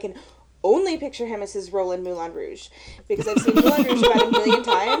is that I can only picture him as his role in Moulin Rouge, because I've seen Moulin Rouge about 1 million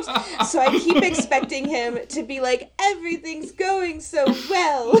times, so I keep expecting him to be like, everything's going so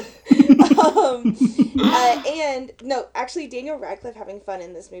well. And no, actually, Daniel Radcliffe having fun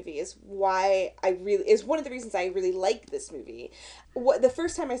in this movie is one of the reasons I really like this movie. The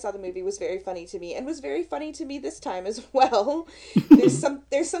first time I saw the movie was very funny to me, and was very funny to me this time as well.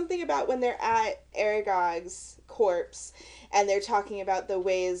 There's something about when they're at Aragog's corpse, and they're talking about the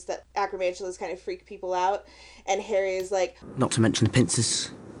ways that acromantulas kind of freak people out, and Harry is like, Not to mention the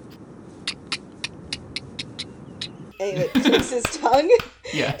pincers. and he twists his tongue.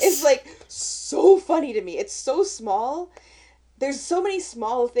 Yes. It's like so funny to me. It's so small. There's so many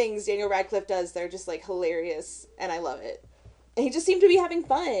small things Daniel Radcliffe does that are just like hilarious, and I love it. And he just seemed to be having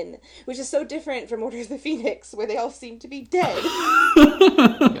fun, which is so different from Order of the Phoenix, where they all seem to be dead.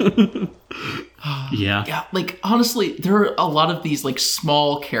 Yeah, like, honestly, there are a lot of these, like,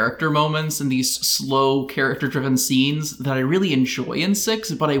 small character moments and these slow character-driven scenes that I really enjoy in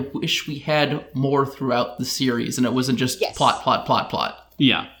 6, but I wish we had more throughout the series, and it wasn't just plot.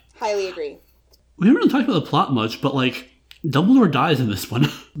 Yeah. Highly agree. We haven't really talked about the plot much, but, like, Dumbledore dies in this one.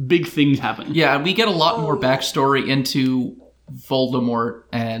 Big things happen. Yeah, and we get a lot more backstory into Voldemort,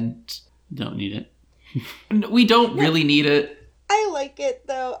 and don't need it. We don't really need it. I like it,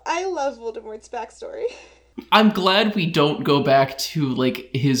 though. I love Voldemort's backstory. I'm glad we don't go back to, like,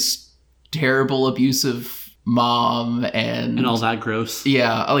 his terrible, abusive mom and all that gross.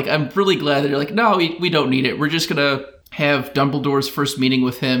 Yeah, like, I'm really glad that you're like, no, we don't need it. We're just gonna have Dumbledore's first meeting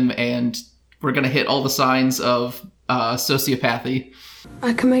with him, and we're gonna hit all the signs of sociopathy.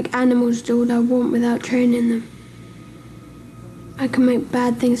 I can make animals do what I want without training them. I can make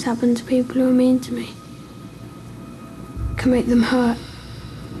bad things happen to people who are mean to me. I can make them hurt.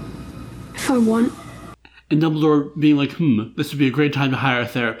 If I want. And Dumbledore being like, this would be a great time to hire a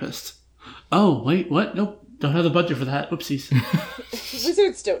therapist. Oh, wait, what? Nope, don't have the budget for that. Whoopsies.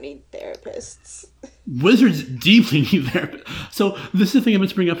 Wizards don't need therapists. Wizards deeply need therapists. So this is the thing I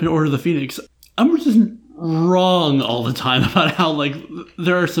meant to bring up in Order of the Phoenix. Umbridge isn't wrong all the time about how, like,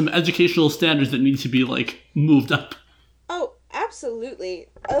 there are some educational standards that need to be, like, moved up. Oh, absolutely.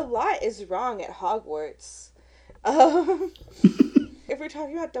 A lot is wrong at Hogwarts. If we're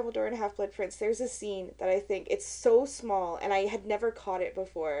talking about Dumbledore and Half-Blood Prince, there's a scene that I think it's so small, and I had never caught it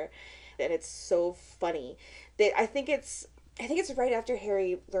before, and it's so funny. That I think it's right after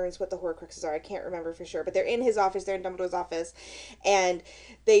Harry learns what the Horcruxes are. I can't remember for sure, but they're in his office, they're in Dumbledore's office, and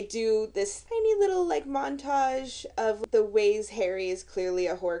they do this tiny little, like, montage of the ways Harry is clearly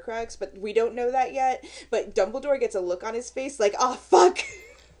a Horcrux, but we don't know that yet. But Dumbledore gets a look on his face like, oh, fuck!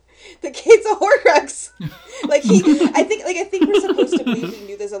 The kid's a Horcrux. I think we're supposed to believe he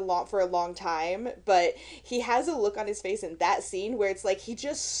knew this for a long time, but he has a look on his face in that scene where it's like he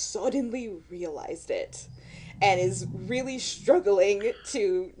just suddenly realized it and is really struggling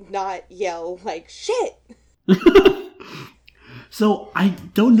to not yell like shit. So I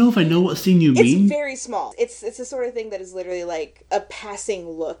don't know if I know what scene you mean. It's very small. It's the sort of thing that is literally like a passing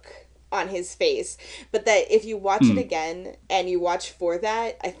look on his face, but that if you watch it again and you watch for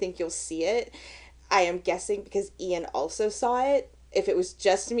that, I think you'll see it. I am guessing because Ian also saw it. If it was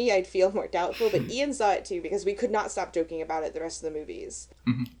just me, I'd feel more doubtful, but Ian saw it too because we could not stop joking about it the rest of the movies.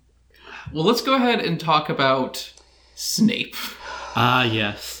 Mm-hmm. Well, let's go ahead and talk about Snape. Ah,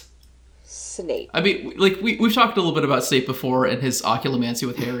 yes. Snape. I mean, like, we've talked a little bit about Snape before and his occlumancy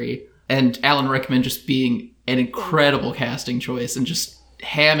with Harry, and Alan Rickman just being an incredible casting choice and just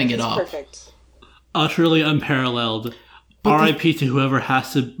hamming it up. Perfect. Utterly unparalleled. R.I.P. to whoever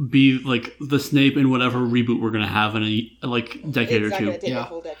has to be, like, the Snape in whatever reboot we're going to have in a, like, decade or two. It's not going to take a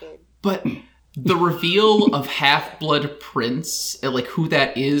full decade. But the reveal of Half-Blood Prince, like, who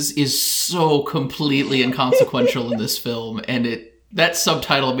that is so completely inconsequential in this film, and that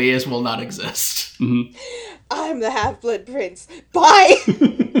subtitle may as well not exist. Mm-hmm. I'm the Half-Blood Prince. Bye!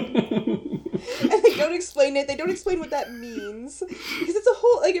 And they don't explain it. They don't explain what that means. Because it's a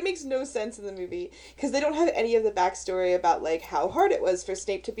whole, like, it makes no sense in the movie. Because they don't have any of the backstory about, like, how hard it was for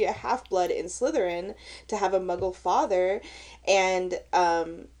Snape to be a half-blood in Slytherin, to have a Muggle father, and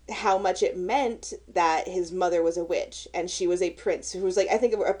how much it meant that his mother was a witch, and she was a prince, who was, like, I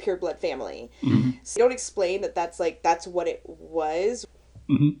think a pure-blood family. Mm-hmm. So they don't explain that's what it was.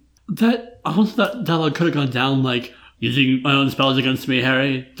 Mm-hmm. That dialogue could have gone down like, using my own spells against me,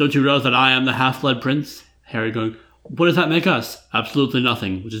 Harry. Don't you realize that I am the Half-Blood Prince? Harry going, what does that make us? Absolutely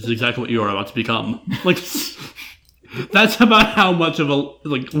nothing, which is exactly what you are about to become. Like, that's about how much of a,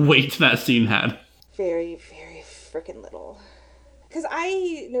 like, weight that scene had. Very, very freaking little. Because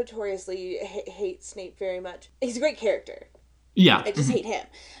I notoriously hate Snape very much. He's a great character. Yeah. I just hate him.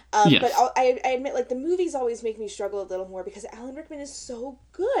 Yes. But I admit, like, the movies always make me struggle a little more because Alan Rickman is so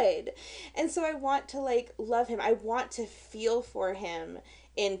good. And so I want to, like, love him. I want to feel for him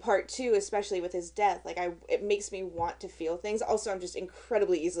in part 2, especially with his death. Like, it makes me want to feel things. Also, I'm just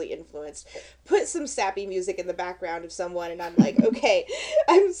incredibly easily influenced. Put some sappy music in the background of someone and I'm like, okay,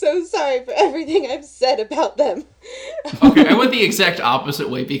 I'm so sorry for everything I've said about them. Okay, I went the exact opposite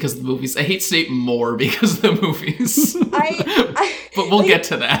way because of the movies. I hate Snape more because of the movies. But we'll get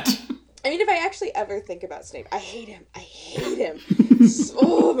to that. I mean, if I actually ever think about Snape, I hate him.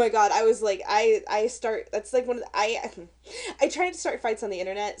 Oh my god, I was like, that's like one of the, I try to start fights on the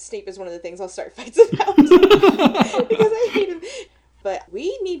internet. Snape is one of the things I'll start fights about. Because I hate him. But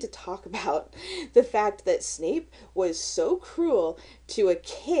we need to talk about the fact that Snape was so cruel to a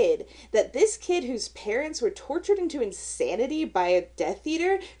kid that this kid whose parents were tortured into insanity by a Death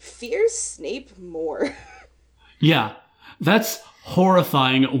Eater fears Snape more. Yeah, that's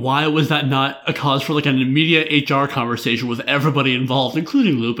horrifying. Why was that not a cause for, like, an immediate HR conversation with everybody involved,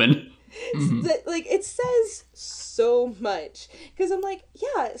 including Lupin? Mm-hmm. Like, it says so much. Because I'm like,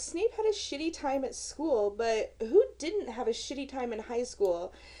 yeah, Snape had a shitty time at school, but who didn't have a shitty time in high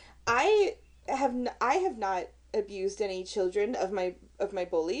school? I have not abused any children of my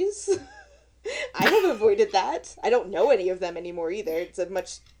bullies. I have avoided that. I don't know any of them anymore either. It's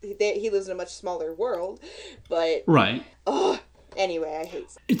he lives in a much smaller world, but right. Anyway, I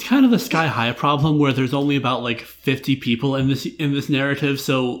hate Snape. It's kind of the Sky High problem where there's only about, like, 50 people in this narrative,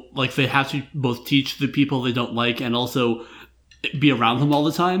 so, like, they have to both teach the people they don't like and also be around them all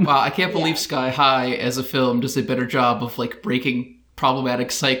the time. Wow, I can't believe Sky High as a film does a better job of, like, breaking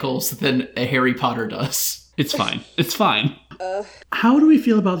problematic cycles than a Harry Potter does. It's fine. It's fine. How do we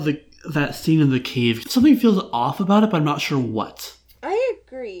feel about that scene in the cave? Something feels off about it, but I'm not sure what. I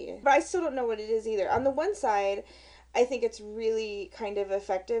agree, but I still don't know what it is either. On the one side, I think it's really kind of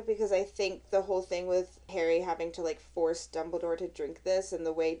effective because I think the whole thing with Harry having to, like, force Dumbledore to drink this, and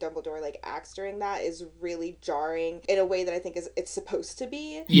the way Dumbledore, like, acts during that is really jarring in a way that I think it's supposed to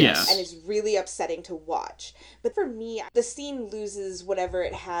be. Yes. And it's really upsetting to watch. But for me, the scene loses whatever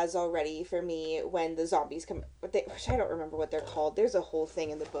it has already for me when the zombies come, which I don't remember what they're called. There's a whole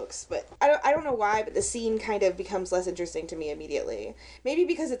thing in the books, but I don't know why, but the scene kind of becomes less interesting to me immediately. Maybe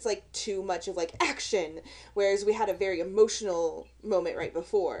because it's, like, too much of, like, action, whereas we had a very emotional moment right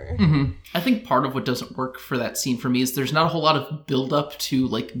before. Mm-hmm. I think part of what doesn't work for that scene for me is there's not a whole lot of build up to,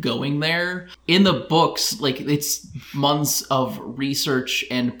 like, going there. In the books, like, it's months of research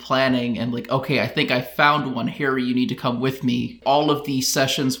and planning and, like, okay, I think I found one. Harry, you need to come with me. All of the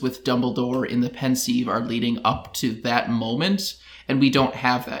sessions with Dumbledore in the Pensieve are leading up to that moment, and we don't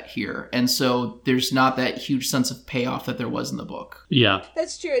have that here. And so there's not that huge sense of payoff that there was in the book. Yeah.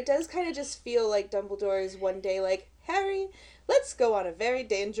 That's true. It does kind of just feel like Dumbledore is one day like, Harry, let's go on a very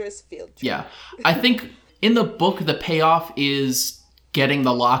dangerous field trip. Yeah. I think in the book, the payoff is getting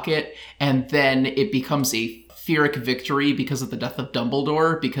the locket, and then it becomes a Pyrrhic victory because of the death of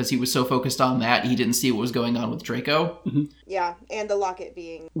Dumbledore, because he was so focused on that, he didn't see what was going on with Draco. Mm-hmm. Yeah, and the locket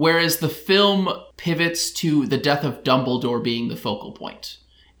being... Whereas the film pivots to the death of Dumbledore being the focal point.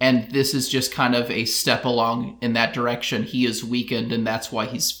 And this is just kind of a step along in that direction. He is weakened, and that's why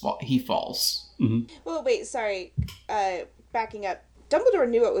he falls. Mm-hmm. Well, wait, sorry. Backing up. Dumbledore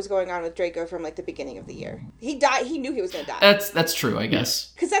knew what was going on with Draco from, like, the beginning of the year. He died. He knew he was going to die. That's true, I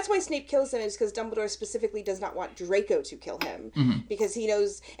guess. Because that's why Snape kills him, is because Dumbledore specifically does not want Draco to kill him. Mm-hmm. Because he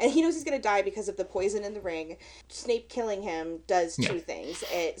knows he's going to die because of the poison in the ring. Snape killing him does two things.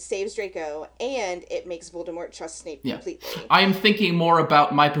 It saves Draco, and it makes Voldemort trust Snape completely. I am thinking more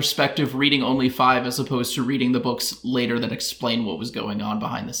about my perspective reading only 5 as opposed to reading the books later that explain what was going on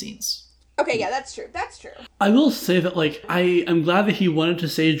behind the scenes. Okay, yeah, that's true. That's true. I will say that, like, I am glad that he wanted to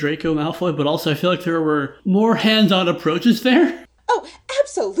save Draco Malfoy, but also I feel like there were more hands-on approaches there. Oh,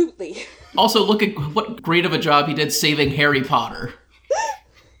 absolutely. Also, look at what great of a job he did saving Harry Potter.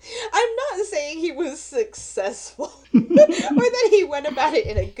 I'm not saying he was successful or that he went about it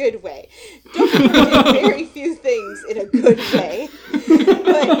in a good way. Dumbledore did very few things in a good way.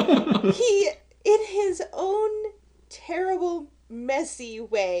 But he, in his own terrible, messy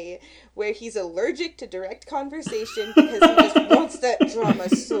way, where he's allergic to direct conversation because he just wants that drama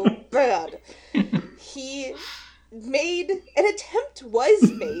so bad, he made an attempt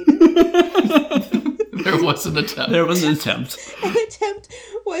was made. There was an attempt. There was an attempt. An attempt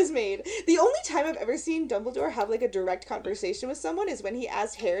was made. The only time I've ever seen Dumbledore have, like, a direct conversation with someone is when he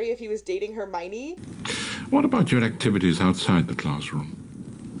asked Harry if he was dating Hermione. What about your activities outside the classroom?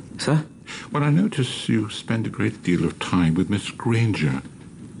 Sir? Well, I notice you spend a great deal of time with Miss Granger.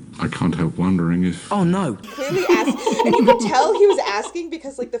 I can't help wondering if... Oh, no. Clearly asked, and you could tell he was asking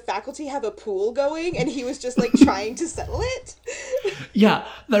because, like, the faculty have a pool going, and he was just, like, trying to settle it. Yeah,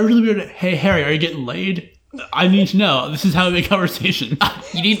 that really weird. Hey, Harry, are you getting laid? I need to know. This is how we make conversation.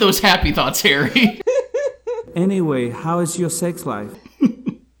 You need those happy thoughts, Harry. Anyway, how is your sex life?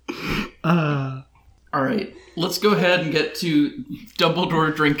 All right, let's go ahead and get to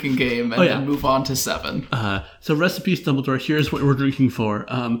Dumbledore drinking game and then move on to 7. So rest in peace, Dumbledore. Here's what we're drinking for.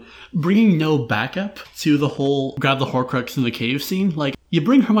 Bringing no backup to the whole grab the Horcrux in the cave scene. Like, you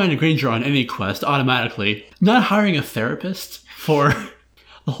bring Hermione Granger on any quest automatically. Not hiring a therapist for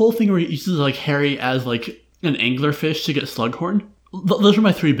the whole thing where he uses, like, Harry as, like, an anglerfish to get Slughorn. Those are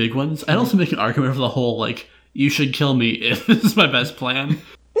my 3 big ones. I'd also make an argument for the whole, like, you should kill me if this is my best plan.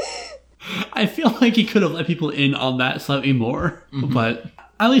 I feel like he could have let people in on that slightly more, but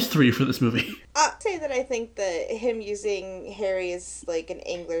at least 3 for this movie. I'll say that I think that him using Harry as, like, an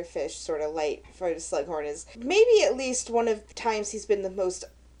anglerfish sort of light for the Slughorn is maybe at least one of the times he's been the most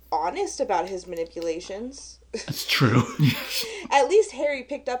honest about his manipulations. That's true. At least Harry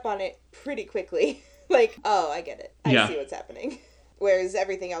picked up on it pretty quickly. Like, oh, I get it. I see what's happening. Whereas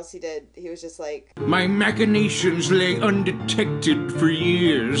everything else he did, he was just like... My machinations lay undetected for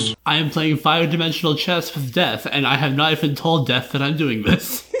years. I am playing 5-dimensional chess with Death, and I have not even told Death that I'm doing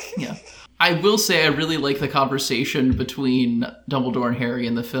this. Yeah. I will say I really like the conversation between Dumbledore and Harry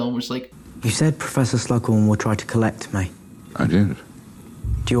in the film, which is like... You said Professor Slughorn will try to collect me. I did.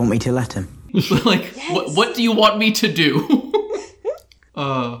 Do you want me to let him? Like, Yes. what do you want me to do?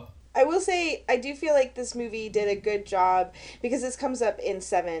 I will say, I do feel like this movie did a good job, because this comes up in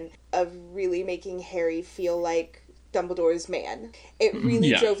 7, of really making Harry feel like Dumbledore's man. It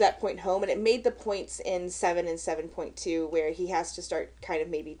really drove that point home, and it made the points in 7 and 7.2 where he has to start kind of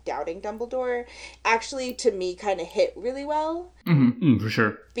maybe doubting Dumbledore. Actually, to me, kind of hit really well. For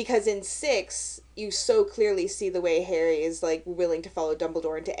sure. Because in 6, you so clearly see the way Harry is, like, willing to follow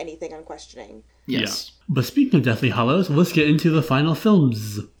Dumbledore into anything unquestioning. Yes. Yeah. But speaking of Deathly Hallows, let's get into the final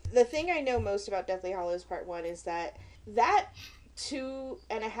films. The thing I know most about Deathly Hallows Part 1 is that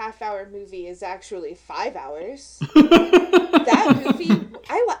 2.5-hour movie is actually 5 hours. That movie,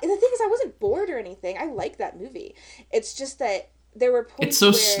 the thing is, I wasn't bored or anything. I liked that movie. It's just that there were points It's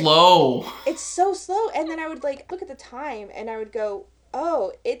so slow. It's so slow. And then I would like look at the time and I would go,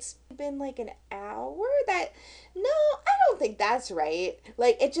 oh, it's been like an hour? No, I don't think that's right.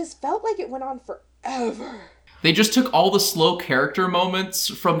 Like, it just felt like it went on forever. They just took all the slow character moments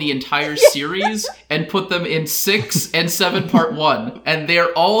from the entire series and put them in 6 and 7 Part 1. And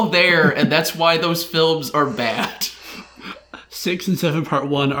they're all there, and that's why those films are bad. 6 and 7 Part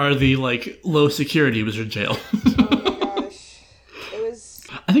 1 are the, like, low security wizard jail. Oh my gosh. It was...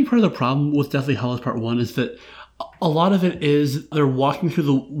 I think part of the problem with Deathly Hallows Part 1 is that a lot of it is they're walking through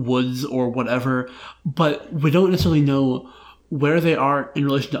the woods or whatever, but we don't necessarily know where they are in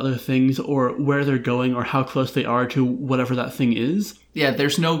relation to other things or where they're going or how close they are to whatever that thing is. Yeah,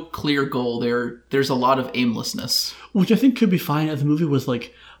 there's no clear goal. There's a lot of aimlessness. Which I think could be fine if the movie was,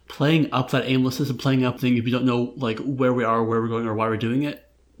 like, playing up that aimlessness and playing up things if you don't know, like, where we are, where we're going, or why we're doing it.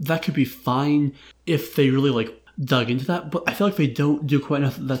 That could be fine if they really, like, dug into that. But I feel like they don't do quite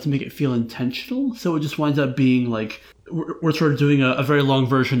enough of that to make it feel intentional. So it just winds up being, like, we're sort of doing a very long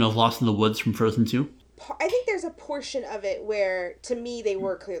version of Lost in the Woods from Frozen 2. I think there's a portion of it where, to me, they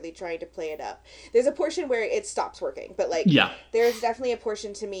were clearly trying to play it up. There's a portion where it stops working, but, like, yeah. There's definitely a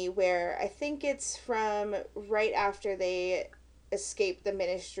portion to me where I think it's from right after they escape the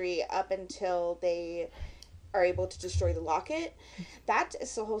Ministry up until they are able to destroy the locket. That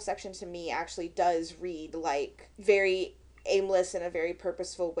whole section, to me, actually does read, like, very aimless in a very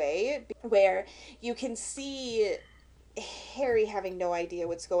purposeful way, where you can see Harry having no idea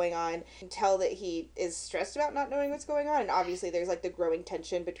what's going on. You can tell that he is stressed about not knowing what's going on, and obviously there's like the growing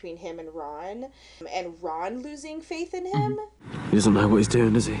tension between him and Ron losing faith in him. He doesn't know what he's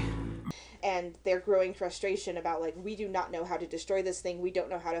doing, does he? And their growing frustration about, like, we do not know how to destroy this thing, we don't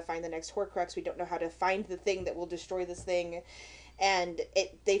know how to find the next Horcrux, we don't know how to find the thing that will destroy this thing, and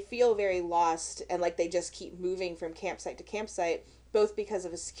they feel very lost, and like they just keep moving from campsite to campsite, both because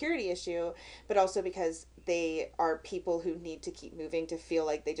of a security issue, but also because they are people who need to keep moving to feel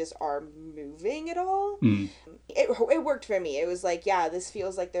like they just are moving at all. It worked for me. It was like, yeah, this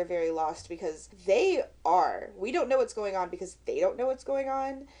feels like they're very lost because they are. We don't know what's going on because they don't know what's going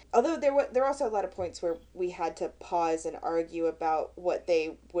on. Although there were also a lot of points where we had to pause and argue about what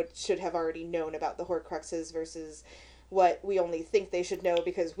they should have already known about the Horcruxes versus what we only think they should know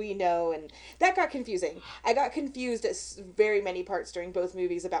because we know, and that got confusing. I got confused at very many parts during both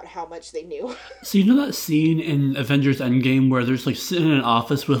movies about how much they knew. So you know that scene in Avengers Endgame where there's like sitting in an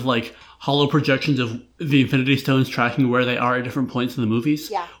office with like hollow projections of the Infinity Stones tracking where they are at different points in the movies?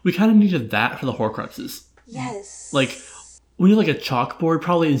 Yeah. We kind of needed that for the Horcruxes. Yes. Like, we need like a chalkboard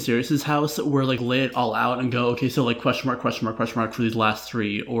probably in Sirius's house where like lay it all out and go, okay, so like question mark for these last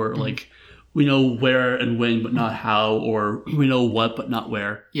three, or like we know where and when, but not how, or we know what, but not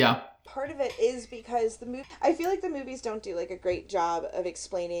where. Yeah. Part of it is because I feel like the movies don't do like a great job of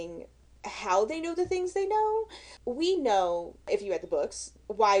explaining how they know the things they know. We know, if you read the books,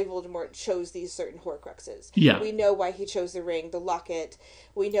 why Voldemort chose these certain Horcruxes. Yeah. We know why he chose the ring, the locket.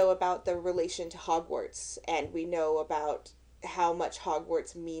 We know about the relation to Hogwarts, and we know about how much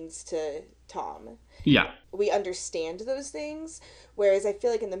Hogwarts means to Tom. Yeah. We understand those things, whereas I feel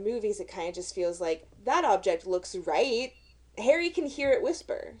like in the movies it kind of just feels like that object looks right. Harry can hear it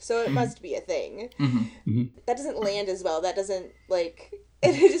whisper, so it must be a thing. That doesn't land as well. That doesn't, like,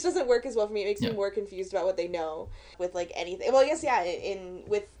 it just doesn't work as well for me. It makes me more confused about what they know with, like, anything. Well, I guess, yeah,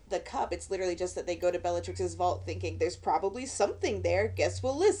 with the cup, it's literally just that they go to Bellatrix's vault thinking there's probably something there. Guess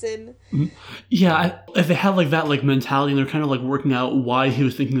we'll listen. Yeah, if they had like that like mentality and they're kind of like working out why he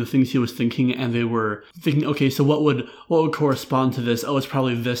was thinking the things he was thinking, and they were thinking, okay, so what would correspond to this? Oh, it's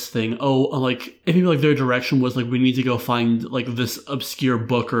probably this thing. Oh, like if maybe like their direction was like we need to go find like this obscure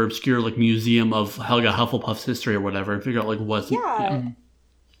book or obscure like museum of Helga Hufflepuff's history or whatever, and figure out like what's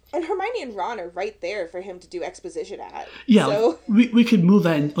And Hermione and Ron are right there for him to do exposition at. Yeah, so we could move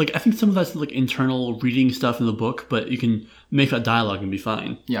that in. Like, I think some of that's like internal reading stuff in the book, but you can make that dialogue and be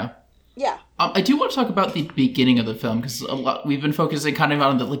fine. Yeah. Yeah. I do want to talk about the beginning of the film because we've been focusing kind of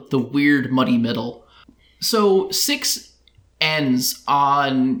on the weird muddy middle. So 6 ends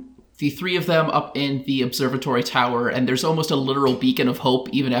on the three of them up in the observatory tower, and there's almost a literal beacon of hope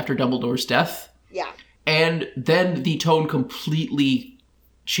even after Dumbledore's death. Yeah. And then the tone completely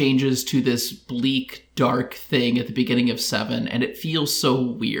changes to this bleak, dark thing at the beginning of 7, and it feels so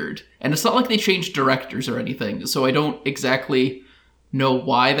weird. And it's not like they changed directors or anything, so I don't exactly know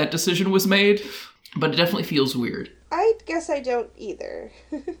why that decision was made, but it definitely feels weird. I guess I don't either.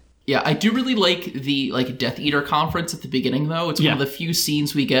 Yeah, I do really like the Death Eater conference at the beginning, though. It's one of the few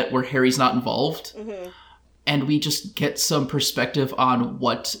scenes we get where Harry's not involved. Mm-hmm. And we just get some perspective on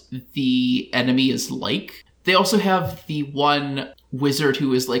what the enemy is like. They also have the one wizard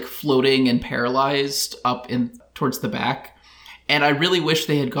who is like floating and paralyzed up in towards the back. And I really wish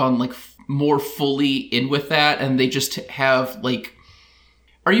they had gone like more fully in with that, and they just have like...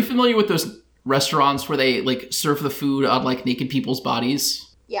 Are you familiar with those restaurants where they like serve the food on like naked people's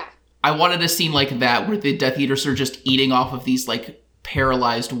bodies? Yeah. I wanted a scene like that where the Death Eaters are just eating off of these like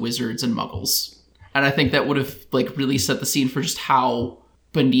paralyzed wizards and muggles. And I think that would have like really set the scene for just how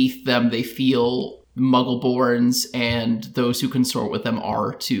beneath them they feel Muggleborns and those who consort with them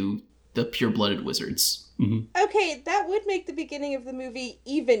are to the pure-blooded wizards. Mm-hmm. Okay, that would make the beginning of the movie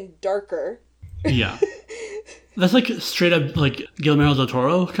even darker. Yeah. That's like straight up like Guillermo del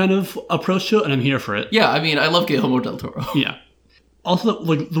Toro kind of approach to it, and I'm here for it. Yeah, I mean, I love Guillermo del Toro. Yeah. Also,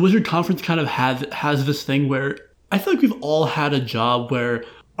 like the Wizard Conference kind of has this thing where I feel like we've all had a job where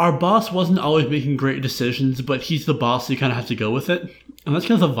our boss wasn't always making great decisions, but he's the boss, so you kind of have to go with it. And that's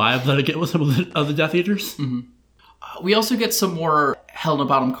kind of the vibe that I get with some of the Death Eaters. Mm-hmm. We also get some more Helena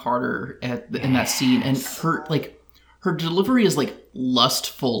Bonham Carter in that scene, and her delivery is like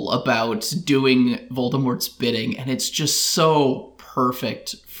lustful about doing Voldemort's bidding, and it's just so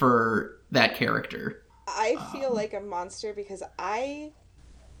perfect for that character. I feel like a monster because I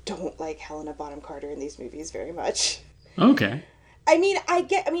don't like Helena Bonham Carter in these movies very much. Okay. I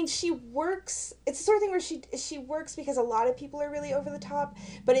mean, she works. It's the sort of thing where she works because a lot of people are really over the top.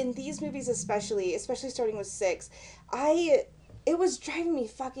 But in these movies especially starting with 6, it was driving me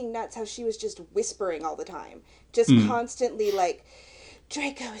fucking nuts how she was just whispering all the time. Just constantly like,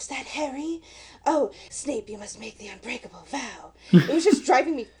 Draco, is that Harry? Oh, Snape, you must make the unbreakable vow. It was just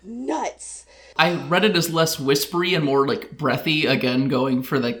driving me nuts. I read it as less whispery and more like breathy, again, going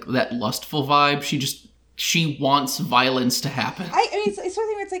for like that lustful vibe. She wants violence to happen. I mean, it's sort of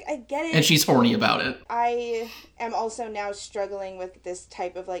thing where it's like, I get it. And she's horny about it. I am also now struggling with this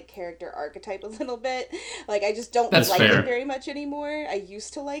type of, like, character archetype a little bit. Like, I just don't like it very much anymore. I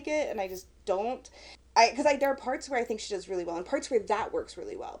used to like it, and I just don't. Because there are parts where I think she does really well, and parts where that works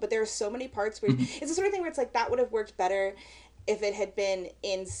really well. But there are so many parts where... It's the sort of thing where it's like, that would have worked better if it had been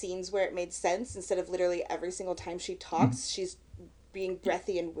in scenes where it made sense, instead of literally every single time she talks, she's being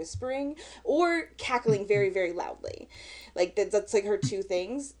breathy and whispering, or cackling very, very loudly. Like, that's like her two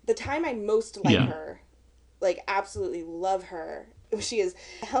things. The time I most like her, like, absolutely love her, she is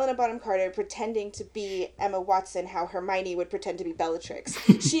Helena Bonham Carter pretending to be Emma Watson, how Hermione would pretend to be Bellatrix.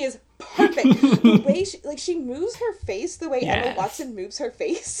 She is perfect. The way she moves her face the way Emma Watson moves her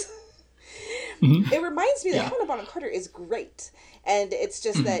face. It reminds me that Helena Bonham Carter is great. And it's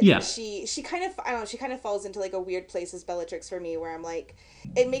just that she kind of, I don't know, she kind of falls into like a weird place as Bellatrix for me, where I'm like,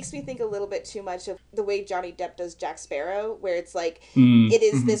 it makes me think a little bit too much of the way Johnny Depp does Jack Sparrow, where it's like, it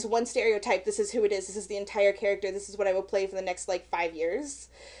is this one stereotype, this is who it is, this is the entire character, this is what I will play for the next like 5 years.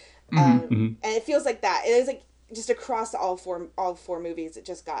 And it feels like that. It is like, just across all four movies, it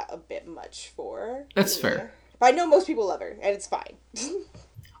just got a bit much for That's me. fair. But I know most people love her, and it's fine.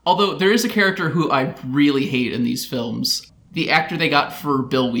 Although there is a character who I really hate in these films. The actor they got for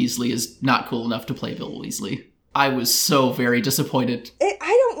Bill Weasley is not cool enough to play Bill Weasley. I was so very disappointed.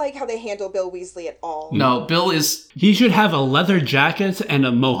 I don't like how they handle Bill Weasley at all. No, Bill is... He should have a leather jacket and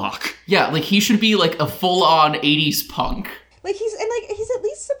a mohawk. Yeah, like he should be like a full-on 80s punk. Like he's at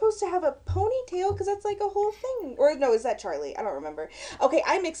least supposed to have a ponytail, because that's like a whole thing. Or no, is that Charlie? I don't remember. Okay,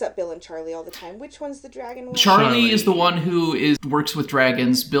 I mix up Bill and Charlie all the time. Which one's the dragon one? Charlie is the one who works with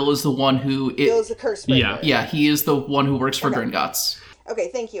dragons. Bill is the one who... Bill is the curse breaker. Yeah, he is the one who works for Gringotts. Okay,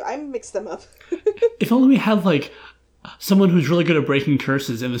 thank you. I mixed them up. If only we had like someone who's really good at breaking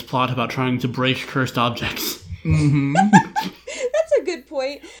curses in this plot about trying to break cursed objects. That's a good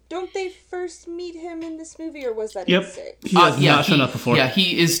point. Don't they first meet him in this movie, or was that in 6? He has not shown up before. Yeah,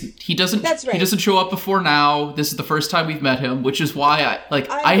 he doesn't. That's right. He doesn't show up before now. This is the first time we've met him, which is why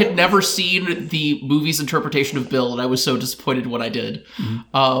I had never seen the movie's interpretation of Bill, and I was so disappointed when I did.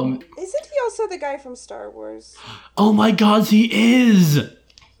 Isn't he also the guy from Star Wars? Oh my God, he is.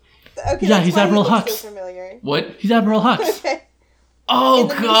 Okay, yeah, he's Admiral Hux. So familiar. What? He's Admiral Hux. Okay. Oh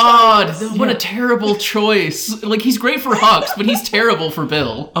God! What a terrible choice. Like, he's great for Hux, but he's terrible for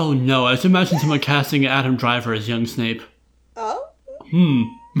Bill. Oh no, I just imagined someone casting Adam Driver as young Snape. Oh? I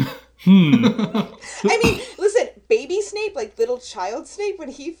mean, listen, baby Snape, like little child Snape, when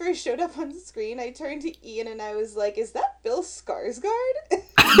he first showed up on the screen, I turned to Ian and I was like, is that Bill Skarsgård?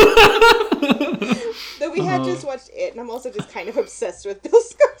 The So we had just watched it, and I'm also just kind of obsessed with Bill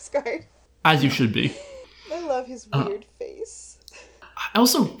Skarsgård. As you should be. I love his weird face. I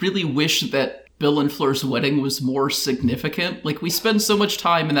also really wish that Bill and Fleur's wedding was more significant. Like, we spend so much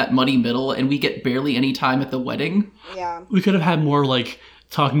time in that muddy middle, and we get barely any time at the wedding. Yeah. We could have had more, like,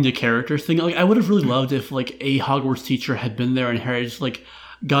 talking to characters thing. Like, I would have really loved if, like, a Hogwarts teacher had been there and Harry just, like,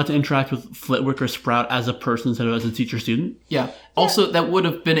 got to interact with Flitwick or Sprout as a person instead of as a teacher-student. Yeah. Also, that would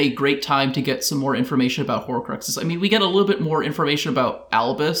have been a great time to get some more information about Horcruxes. I mean, we get a little bit more information about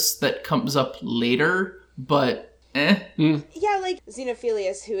Albus that comes up later, but Yeah, like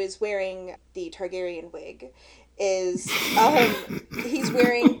Xenophilius, who is wearing the Targaryen wig, is, he's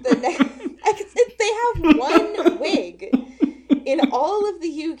wearing the... they have one wig in all of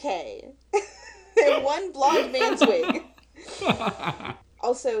the UK. And one blonde man's wig.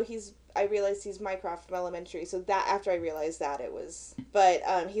 Also, I realized he's Mycroft from Elementary, so that, after I realized that, it was... But,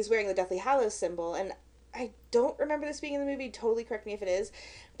 he's wearing the Deathly Hallows symbol, and I don't remember this being in the movie, totally correct me if it is,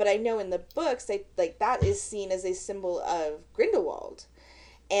 but I know in the books, that is seen as a symbol of Grindelwald.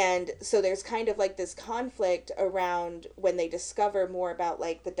 And so there's kind of, like, this conflict around when they discover more about,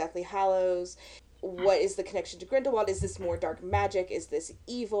 like, the Deathly Hallows. What is the connection to Grindelwald? Is this more dark magic? Is this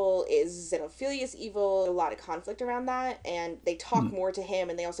evil? Is Xenophilius evil? A lot of conflict around that, and they talk more to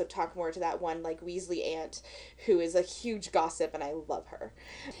him, and they also talk more to that one, like, Weasley aunt, who is a huge gossip, and I love her.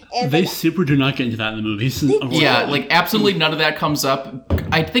 And they super do not get into that in the movies. Yeah, like, absolutely none of that comes up.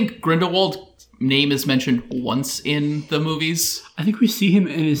 I think Grindelwald's name is mentioned once in the movies. I think we see him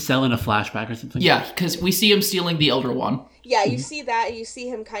in his cell in a flashback or something. Yeah, because we see him stealing the Elder Wand. Yeah, you see that. You see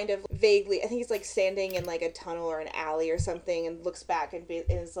him kind of vaguely, I think he's like standing in like a tunnel or an alley or something and looks back and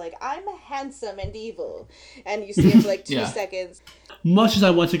is like, I'm handsome and evil. And you see him for like 2 seconds. Much as I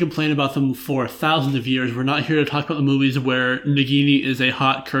want to complain about them for thousands of years, we're not here to talk about the movies where Nagini is a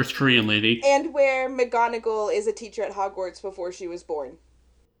hot, cursed Korean lady. And where McGonagall is a teacher at Hogwarts before she was born.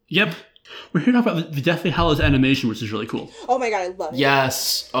 Yep. We're here to talk about the Deathly Hallows animation, which is really cool. Oh my god, I love it.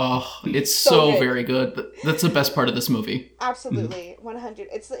 Yes. Oh, it's so very good. That's the best part of this movie. Absolutely. 100.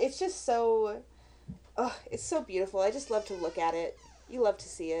 It's just so... Oh, it's so beautiful. I just love to look at it. You love to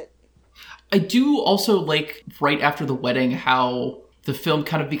see it. I do also like, right after the wedding, how the film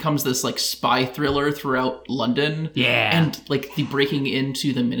kind of becomes this, like, spy thriller throughout London. Yeah. And, like, the breaking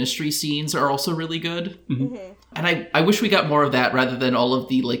into the ministry scenes are also really good. Mm-hmm. And I wish we got more of that rather than all of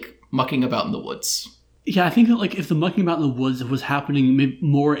the, like, mucking about in the woods. Yeah, I think that, like, if the mucking about in the woods was happening maybe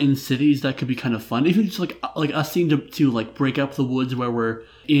more in cities, that could be kind of fun. Even just like us seeing to like break up the woods where we're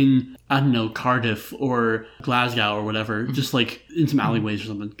in, I don't know, Cardiff or Glasgow or whatever, just like in some alleyways or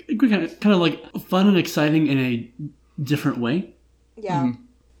something. Kind of like fun and exciting in a different way. Yeah. Mm-hmm.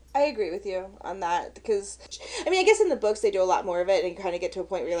 I agree with you on that, because, I mean, I guess in the books they do a lot more of it, and you kind of get to a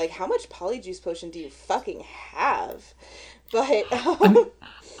point where you're like, how much Polyjuice Potion do you fucking have? But...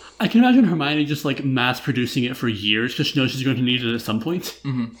 I can imagine Hermione just, like, mass-producing it for years because she knows she's going to need it at some point.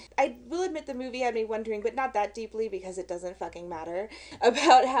 Mm-hmm. I will admit the movie had me wondering, but not that deeply because it doesn't fucking matter,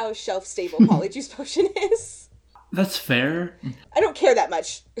 about how shelf-stable Polyjuice Potion is. That's fair. I don't care that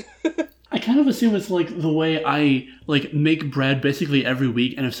much. I kind of assume it's, like, the way I, like, make bread basically every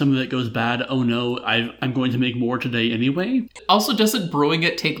week, and if some of it goes bad, oh no, I'm going to make more today anyway. Also, doesn't brewing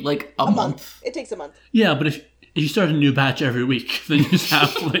it take, like, a month? It takes a month. Yeah, but if you start a new batch every week, then you just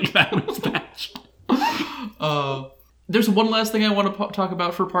have, like, that week's batch. There's one last thing I want to talk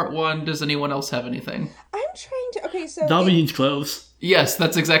about for part one. Does anyone else have anything? I'm trying to... Okay, so... Dobby needs clothes. Yes,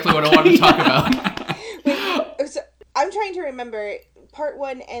 that's exactly what I wanted to talk about. Wait, so I'm trying to remember... Part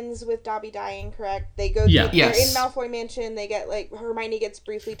 1 ends with Dobby dying, correct? They go they're in Malfoy Mansion, they get, like, Hermione gets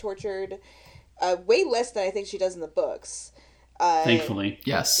briefly tortured, way less than I think she does in the books. Thankfully.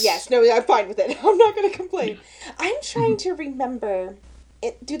 Yes. Yes, no, I'm fine with it. I'm not going to complain. I'm trying to remember,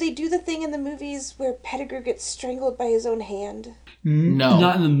 do they do the thing in the movies where Pettigrew gets strangled by his own hand? No.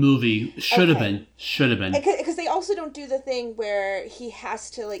 Not in the movie. Should have been. Because they also don't do the thing where he has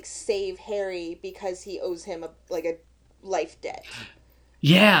to, like, save Harry because he owes him, a life debt.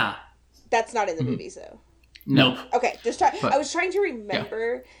 Yeah. That's not in the movies, though. Nope. Okay, I was trying to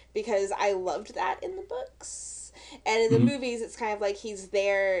remember because I loved that in the books. And in the movies, it's kind of like he's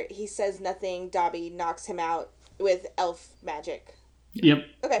there, he says nothing, Dobby knocks him out with elf magic. Yep.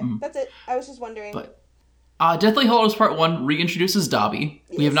 Okay, that's it. I was just wondering. But Deathly Hallows Part 1 reintroduces Dobby.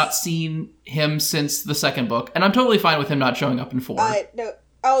 Yes. We have not seen him since the second book, and I'm totally fine with him not showing up in 4. No.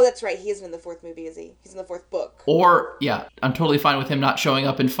 Oh, that's right. He isn't in the 4th movie, is he? He's in the 4th book. Or, yeah, I'm totally fine with him not showing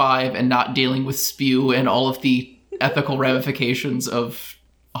up in 5 and not dealing with spew and all of the ethical ramifications of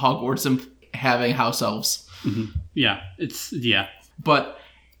Hogwarts and having house elves. Mm-hmm. Yeah, yeah. But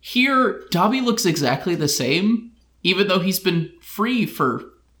Here, Dobby looks exactly the same, even though he's been free for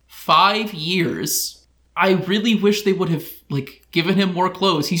 5 years. I really wish they would have, given him more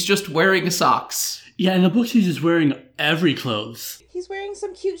clothes. He's just wearing socks. Yeah, in the books, he's just wearing every clothes. He's wearing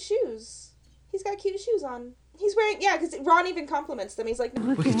some cute shoes. He's got cute shoes on. He's wearing, because Ron even compliments them. He's like,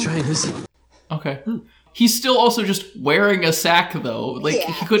 Wicked trainers. Okay. He's still also just wearing a sack, though.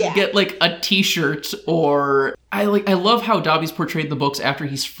 He couldn't get, a t-shirt or... I love how Dobby's portrayed in the books after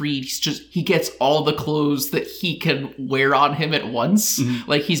he's freed. He gets all the clothes that he can wear on him at once.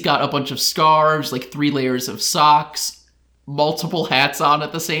 Mm-hmm. He's got a bunch of scarves, 3 layers of socks, multiple hats on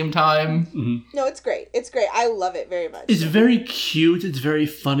at the same time. Mm-hmm. No, it's great. It's great. I love it very much. It's very cute. It's very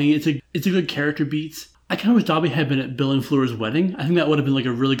funny. It's a good character beat. I kind of wish Dobby had been at Bill and Fleur's wedding. I think that would have been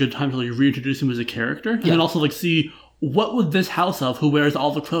a really good time to reintroduce him as a character. And then also see what would this house of who wears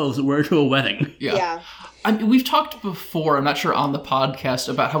all the clothes wear to a wedding. Yeah. I mean, we've talked before, I'm not sure on the podcast,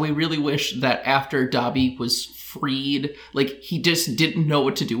 about how we really wish that after Dobby was freed, he just didn't know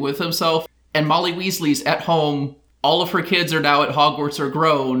what to do with himself. And Molly Weasley's at home. All of her kids are now at Hogwarts are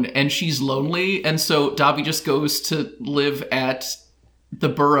grown, and she's lonely. And so Dobby just goes to live at the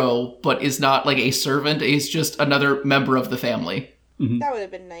Burrow, but is not a servant. He's just another member of the family. Mm-hmm. That would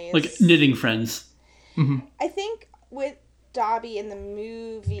have been nice. Knitting friends. Mm-hmm. I think with Dobby in the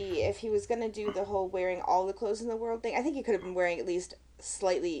movie, if he was going to do the whole wearing all the clothes in the world thing, I think he could have been wearing at least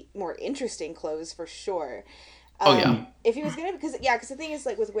slightly more interesting clothes for sure. If he was going to, because the thing is,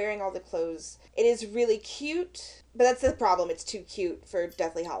 with wearing all the clothes, it is really cute, but that's the problem. It's too cute for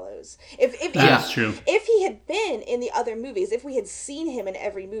Deathly Hallows. That's true. If he had been in the other movies, if we had seen him in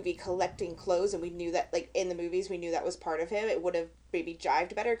every movie collecting clothes, and we knew that, in the movies, we knew that was part of him, it would have maybe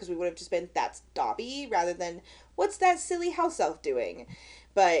jived better, because we would have just been, that's Dobby, rather than, what's that silly house elf doing?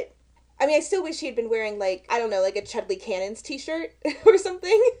 But, I mean, I still wish he had been wearing, a Chudley Cannons t-shirt or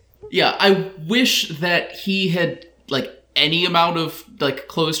something. Yeah, I wish that he had, any amount of,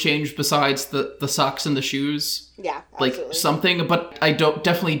 clothes change besides the socks and the shoes. Yeah, absolutely. Something, but I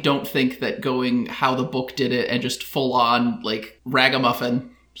definitely don't think that going how the book did it and just full on,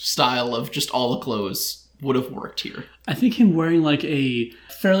 ragamuffin style of just all the clothes would have worked here. I think him wearing, a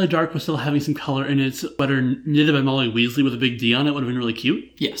fairly dark but still having some color in it sweater knitted by Molly Weasley with a big D on it would have been really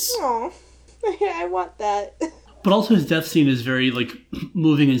cute. Yes. Aw, I want that. But also his death scene is very,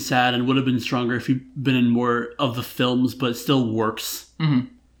 moving and sad and would have been stronger if he'd been in more of the films, but it still works. Mm-hmm.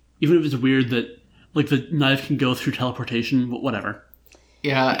 Even if it's weird that, the knife can go through teleportation, whatever.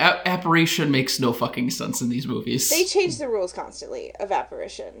 Yeah, apparition makes no fucking sense in these movies. They change the rules constantly of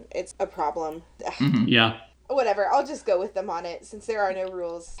apparition. It's a problem. Mm-hmm. Yeah. Whatever, I'll just go with them on it, since there are no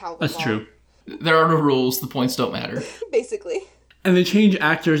rules. That's true. There are no rules, the points don't matter. Basically. And they change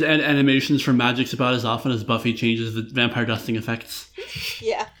actors and animations for magics about as often as Buffy changes the vampire dusting effects.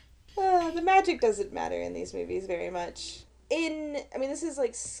 Yeah. The magic doesn't matter in these movies very much. This is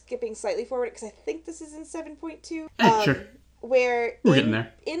skipping slightly forward because I think this is in 7.2. Sure. Where we're getting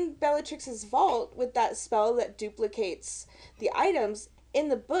there. In Bellatrix's vault, with that spell that duplicates the items, in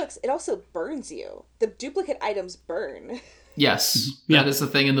the books, it also burns you. The duplicate items burn. Yes, that is the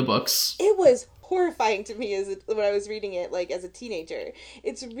thing in the books. It was horrifying to me when I was reading it, as a teenager.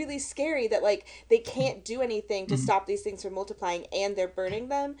 It's really scary that, they can't do anything to stop these things from multiplying, and they're burning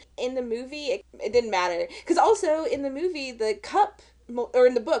them. In the movie, it didn't matter. Because also, in the movie, the cup, or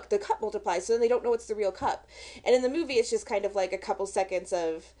in the book, the cup multiplies, so then they don't know it's the real cup. And in the movie, it's just kind of a couple seconds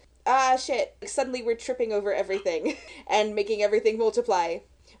of, shit, suddenly we're tripping over everything, and making everything multiply.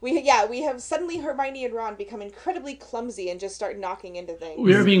 We have suddenly Hermione and Ron become incredibly clumsy and just start knocking into things.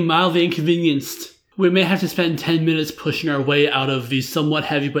 We are being mildly inconvenienced. We may have to spend 10 minutes pushing our way out of these somewhat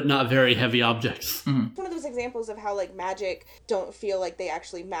heavy but not very heavy objects. Mm-hmm. One of those examples of how magic don't feel like they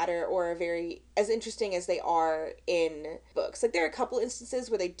actually matter or are very as interesting as they are in books. There are a couple instances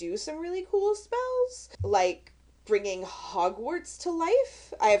where they do some really cool spells, bringing Hogwarts to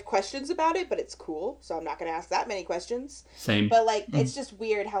life. I have questions about it, but it's cool, so I'm not going to ask that many questions. Same. But, it's just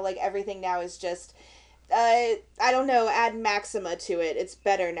weird how, everything now is just, I don't know, add Maxima to it. It's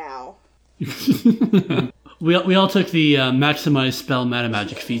better now. we all took the maximize spell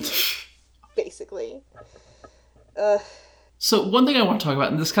magic feat. Basically. So one thing I want to talk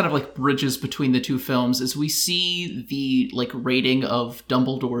about, and this kind of bridges between the two films, is we see the rating of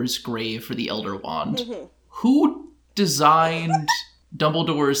Dumbledore's grave for the Elder Wand. Mm-hmm. Who designed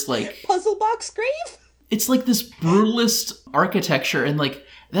Dumbledore's puzzle box grave? It's this brutalist architecture, and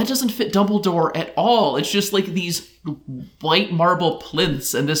that doesn't fit Dumbledore at all. It's just these white marble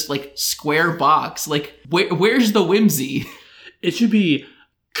plinths and this square box. Where's the whimsy? It should be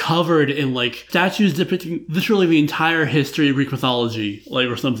covered in like statues depicting literally the entire history of Greek mythology, like,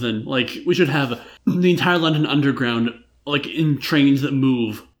 or something. Like, we should have the entire London Underground, like, in trains that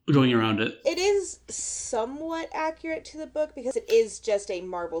move going around it. It is somewhat accurate to the book because it is just a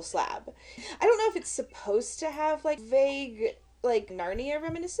marble slab. I don't know if it's supposed to have like vague like Narnia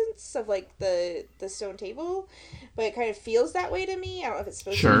reminiscence of like the stone table, but it kind of feels that way to me. I don't know if it's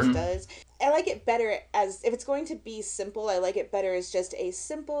supposed to, it does. I like it better as, if it's going to be simple, I like it better as just a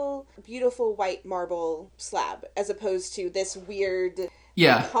simple, beautiful white marble slab, as opposed to this weird,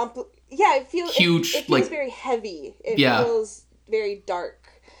 it feels huge, it feels very heavy. It feels very dark,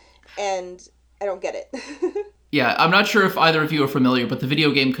 and I don't get it. Yeah, I'm not sure if either of you are familiar, but the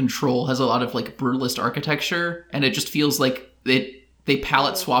video game Control has a lot of like brutalist architecture, and it just feels like they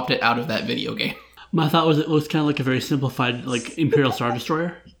palette swapped it out of that video game. My thought was it looks kind of like a very simplified like Imperial Star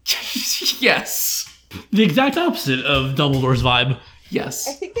Destroyer. Yes. The exact opposite of Dumbledore's vibe. Yes.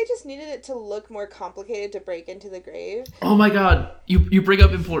 I think they just needed it to look more complicated to break into the grave. Oh my god. You bring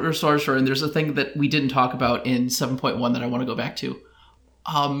up Imperial Star Destroyer, and there's a thing that we didn't talk about in 7.1 that I want to go back to.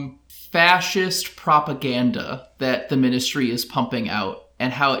 Fascist propaganda that the Ministry is pumping out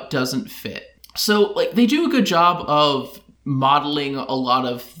and how it doesn't fit. So, like, they do a good job of modeling a lot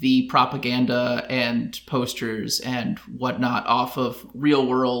of the propaganda and posters and whatnot off of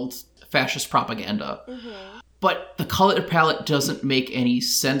real-world fascist propaganda. Mm-hmm. But the color palette doesn't make any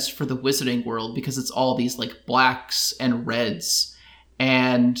sense for the Wizarding World because it's all these, like, blacks and reds.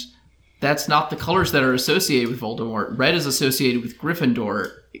 And that's not the colors that are associated with Voldemort. Red is associated with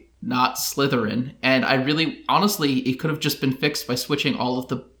Gryffindor, not Slytherin. And I really, honestly, it could have just been fixed by switching all of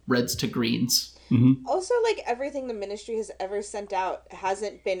the reds to greens. Mm-hmm. Also, like, everything the Ministry has ever sent out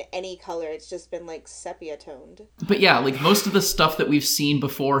hasn't been any color. It's just been, like, sepia toned. But yeah, like, most of the stuff that we've seen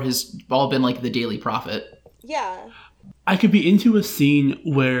before has all been, like, the Daily Prophet. Yeah. I could be into a scene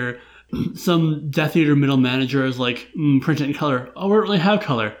where some Death Eater middle manager is like, print it in color. Oh, we don't really have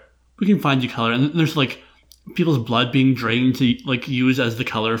color. We can find you color. And there's, like, people's blood being drained to, like, use as the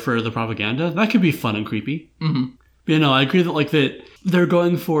color for the propaganda. That could be fun and creepy. Mm-hmm. But, you know, I agree that, like, that they're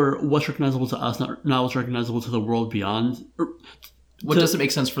going for what's recognizable to us, not what's recognizable to the world beyond. What doesn't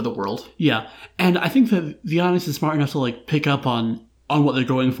make sense for the world. Yeah. And I think that the audience is smart enough to, like, pick up on what they're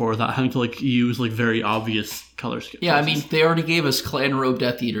going for without having to, like, use, like, very obvious color schemes. Yeah, I mean, they already gave us Clan Robe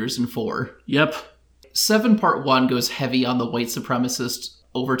Death Eaters in 4. Yep. 7 Part 1 goes heavy on the white supremacist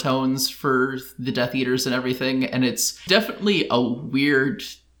overtones for the Death Eaters and everything, and it's definitely a weird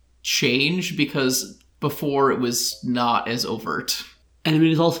change because before it was not as overt. And I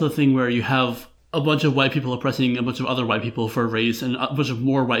mean, it's also the thing where you have a bunch of white people oppressing a bunch of other white people for a race and a bunch of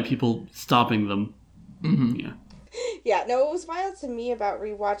more white people stopping them. Mm-hmm. Yeah. Yeah, no, what was wild to me about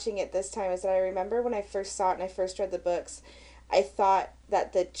rewatching it this time is that I remember when I first saw it and I first read the books, I thought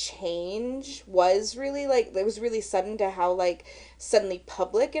that the change was really, like, it was really sudden to how, like, suddenly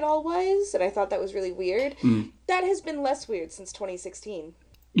public it all was, and I thought that was really weird. That has been less weird since 2016.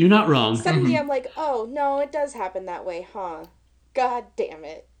 You're not wrong. Suddenly I'm like, oh, no, it does happen that way, huh? God damn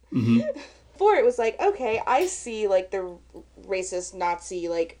it. Mm-hmm. Before it was like, okay, I see, like, the racist Nazi,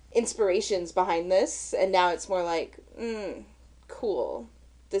 like, inspirations behind this, and now it's more like, cool.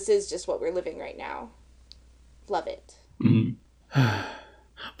 This is just what we're living right now. Love it. Mm-hmm.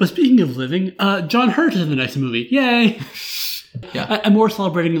 But speaking of living, John Hurt is in the next movie. Yay! Yeah. I'm more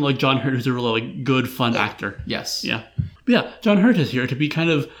celebrating, like, John Hurt, who's a really, like, good, fun actor. Yes. Yeah. But yeah, John Hurt is here to be kind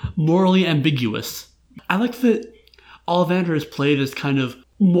of morally ambiguous. I like that Ollivander is played as kind of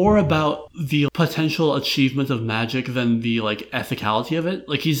more about the potential achievement of magic than the, like, ethicality of it.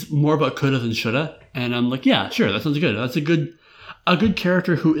 Like, he's more about coulda than shoulda. And I'm like, yeah, sure, that sounds good. That's a good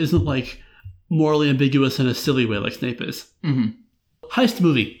character who isn't, like, morally ambiguous in a silly way like Snape is. Mm-hmm. Heist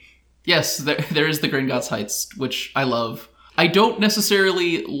movie. Yes, there is the Gringotts Heist, which I love. I don't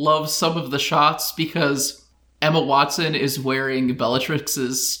necessarily love some of the shots because Emma Watson is wearing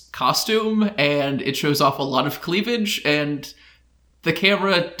Bellatrix's costume and it shows off a lot of cleavage, and the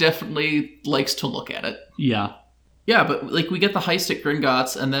camera definitely likes to look at it. Yeah. Yeah, but, like, we get the heist at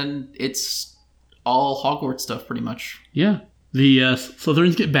Gringotts, and then it's all Hogwarts stuff, pretty much. Yeah. The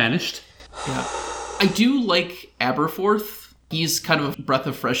Slytherins get banished. Yeah. I do like Aberforth. He's kind of a breath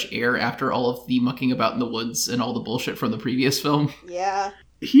of fresh air after all of the mucking about in the woods and all the bullshit from the previous film. Yeah.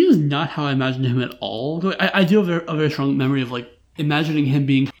 He is not how I imagined him at all. I do have a very strong memory of, like, imagining him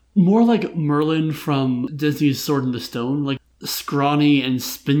being more like Merlin from Disney's Sword in the Stone, like, scrawny and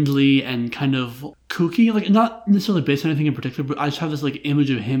spindly and kind of kooky, like, not necessarily based on anything in particular, but I just have this, like, image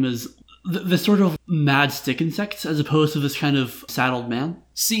of him as the sort of mad stick insects as opposed to this kind of saddled man.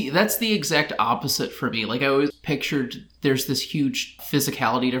 See, that's the exact opposite for me. Like, I always pictured there's this huge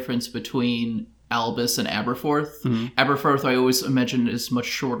physicality difference between Albus and Aberforth. Aberforth, I always imagine, is much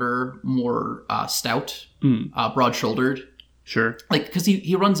shorter, more stout, broad-shouldered. Sure. Like, because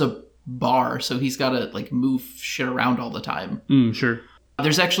he runs a bar, so he's got to, like, move shit around all the time. Sure.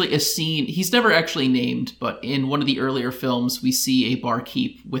 There's actually a scene, he's never actually named, but in one of the earlier films, we see a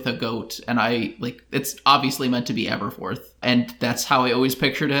barkeep with a goat, and it's obviously meant to be Aberforth, and that's how I always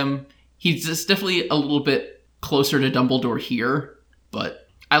pictured him. He's just definitely a little bit closer to Dumbledore here, but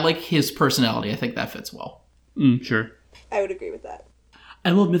I like his personality. I think that fits well. Sure. I would agree with that.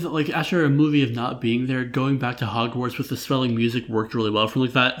 I will admit that, like, after a movie of not being there, going back to Hogwarts with the swelling music worked really well for me.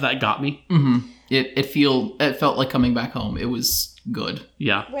 Like, that got me. It felt like coming back home. It was good.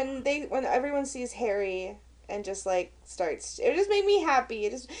 Yeah. When everyone sees Harry and just like starts, it just made me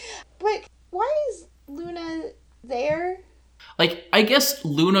happy. But why is Luna there? Like, I guess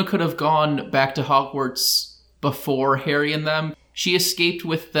Luna could have gone back to Hogwarts before Harry and them. She escaped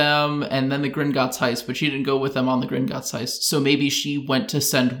with them and then the Gringotts heist, but she didn't go with them on the Gringotts heist. So maybe she went to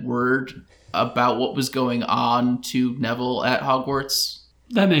send word about what was going on to Neville at Hogwarts.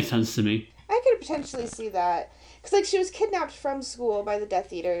 That makes sense to me. I could potentially see that. Because, like, she was kidnapped from school by the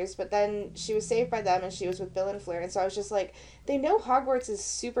Death Eaters, but then she was saved by them and she was with Bill and Fleur. And so I was just like, they know Hogwarts is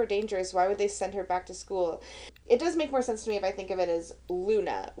super dangerous. Why would they send her back to school? It does make more sense to me if I think of it as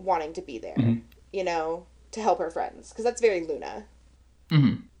Luna wanting to be there, you know, to help her friends. Because that's very Luna.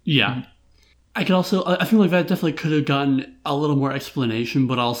 Yeah. I feel like that definitely could have gotten a little more explanation,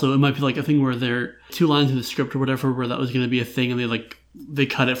 but also it might be like a thing where there are 2 lines in the script or whatever where that was going to be a thing and they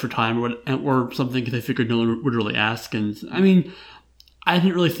cut it for time or something because they figured no one would really ask. And I mean, I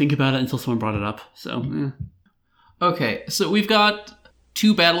didn't really think about it until someone brought it up. So, Okay, so we've got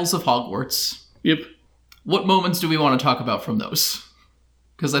 2 battles of Hogwarts. Yep. What moments do we want to talk about from those?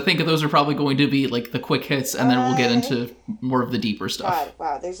 Because I think those are probably going to be like the quick hits, and then we'll get into more of the deeper stuff. God,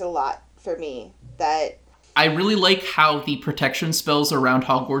 wow, there's a lot for me that... I really like how the protection spells around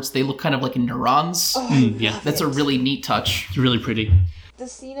Hogwarts, they look kind of like neurons. Yeah. That's a really neat touch. It's really pretty. The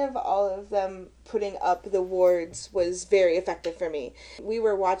scene of all of them putting up the wards was very effective for me. We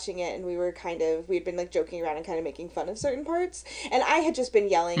were watching it and we'd been like joking around and kind of making fun of certain parts. And I had just been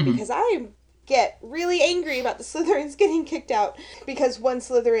yelling because I get really angry about the Slytherins getting kicked out because one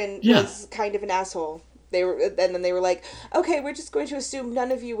Slytherin was kind of an asshole. And then they were like, okay, we're just going to assume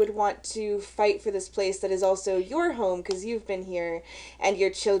none of you would want to fight for this place that is also your home because you've been here and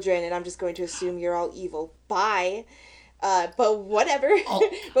your children, and I'm just going to assume you're all evil. Bye. But whatever.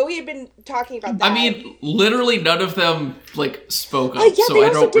 But we had been talking about that. I mean, literally none of them, spoke up, so I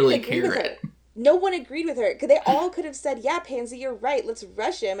don't really care. No one agreed with her. They all could have said, yeah, Pansy, you're right, let's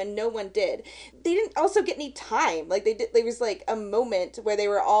rush him, and no one did. They didn't also get any time. There was, a moment where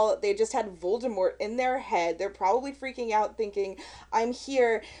they just had Voldemort in their head. They're probably freaking out thinking, I'm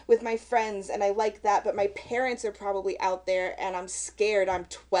here with my friends, and I like that, but my parents are probably out there, and I'm scared. I'm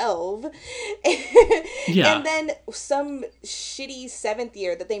 12. Yeah. And then some shitty 7th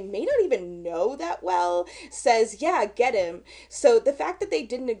year that they may not even know that well says, yeah, get him. So the fact that they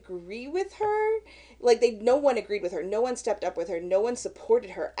didn't agree with her, no one agreed with her, no one stepped up with her, no one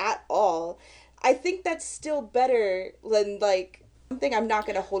supported her at all. I think that's still better than something. I'm not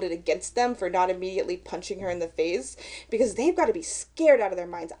going to hold it against them for not immediately punching her in the face because they've got to be scared out of their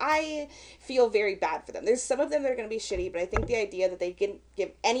minds. I feel very bad for them. There's some of them that are going to be shitty, but I think the idea that they didn't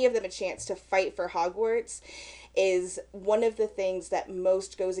give any of them a chance to fight for Hogwarts is one of the things that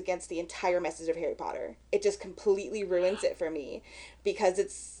most goes against the entire message of Harry Potter. It just completely ruins it for me because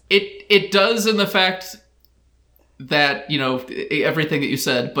It does in the fact that, everything that you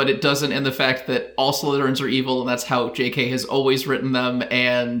said, but it doesn't in the fact that all Slytherins are evil, and that's how JK has always written them,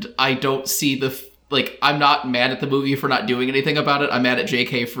 and I don't see I'm not mad at the movie for not doing anything about it. I'm mad at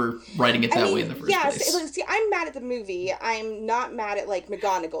JK for writing it that way in the first place. Yeah, see, I'm mad at the movie. I'm not mad at,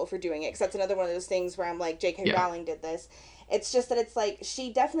 McGonagall for doing it, because that's another one of those things where I'm like, JK Rowling did this. It's just that it's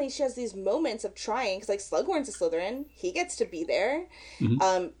she has these moments of trying, because Slughorn's a Slytherin, he gets to be there.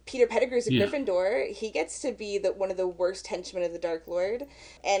 Mm-hmm. Peter Pettigrew's a Gryffindor, he gets to be one of the worst henchmen of the Dark Lord.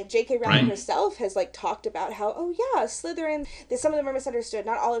 And J.K. Rowling herself has talked about how, Slytherin, some of them are misunderstood,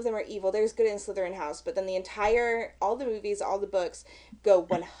 not all of them are evil, there's good in Slytherin house, but then all the movies, all the books go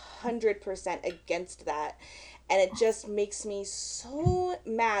 100% against that. And it just makes me so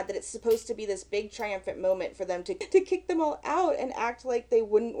mad that it's supposed to be this big triumphant moment for them to kick them all out and act like they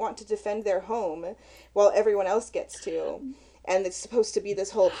wouldn't want to defend their home while everyone else gets to. And it's supposed to be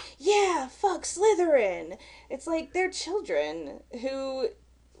this whole, yeah, fuck Slytherin. It's they're children who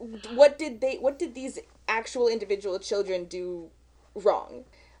what did these actual individual children do wrong?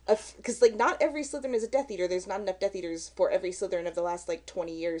 Because, like, not every Slytherin is a Death Eater. There's not enough Death Eaters for every Slytherin of the last, like,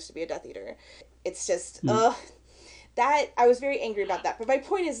 20 years to be a Death Eater. It's just, that, I was very angry about that. But my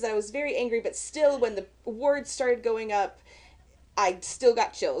point is that I was very angry, but still, when the awards started going up, I still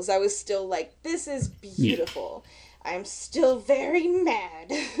got chills. I was still like, this is beautiful. Yeah. I'm still very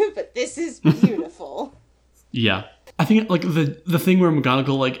mad, but this is beautiful. Yeah. I think, like, the thing where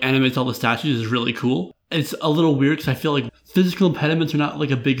McGonagall, like, animates all the statues is really cool. It's a little weird because I feel like physical impediments are not,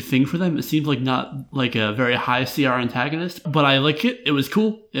 like, a big thing for them. It seems like not, like, a very high CR antagonist, but I like it. It was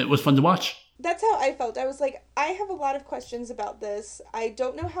cool. It was fun to watch. That's how I felt. I was like, I have a lot of questions about this. I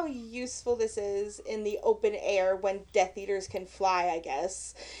don't know how useful this is in the open air when Death Eaters can fly, I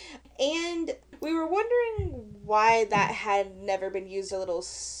guess. And we were wondering why that had never been used a little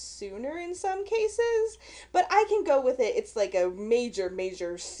sooner in some cases. But I can go with it. It's like a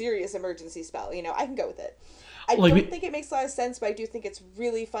major, serious emergency spell. You know, I can go with it. I don't think it makes a lot of sense, but I do think it's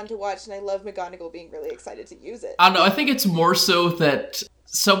really fun to watch, and I love McGonagall being really excited to use it. I don't know. I think it's more so that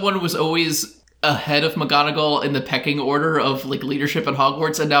someone was always ahead of McGonagall in the pecking order of, like, leadership at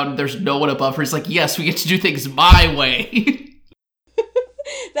Hogwarts, and now there's no one above her. It's like, yes, we get to do things my way.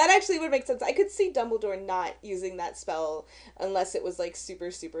 That actually would make sense. I could see Dumbledore not using that spell unless it was, like, super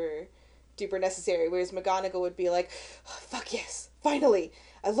duper necessary, whereas McGonagall would be like, oh, fuck yes, finally,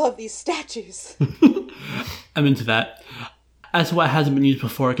 I love these statues. I'm into that. As to why it hasn't been used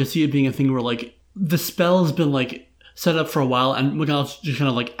before, I could see it being a thing where, like, the spell's been, like, set up for a while, and McGonagall's just kind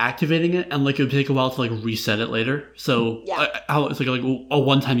of, like, activating it, and, like, it would take a while to, like, reset it later. So, it's like a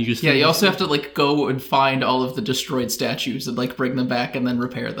one-time use thing. Yeah, you also have to, like, go and find all of the destroyed statues and, like, bring them back and then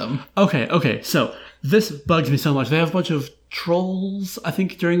repair them. Okay, so this bugs me so much. They have a bunch of trolls, I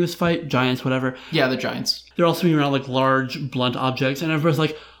think, during this fight. Giants, whatever. Yeah, the giants. They're all swinging around, like, large, blunt objects, and everyone's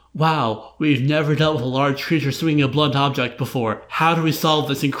like, wow, we've never dealt with a large creature swinging a blunt object before. How do we solve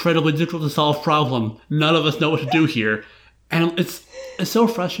this incredibly difficult to solve problem? None of us know what to do here. And it's so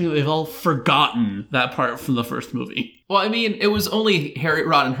frustrating that they've all forgotten that part from the first movie. Well, I mean, it was only Harry,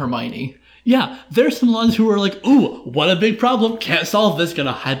 Ron, and Hermione. Yeah, there's some ones who were like, ooh, what a big problem, can't solve this,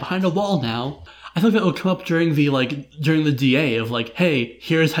 gonna hide behind a wall now. I thought that would come up during the DA of, like, hey,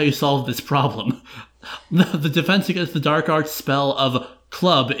 here's how you solve this problem. The defense against the dark arts spell of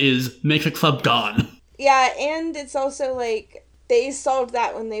club is make the club gone. Yeah, and it's also like they solved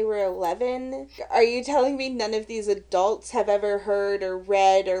that when they were 11. Are you telling me none of these adults have ever heard or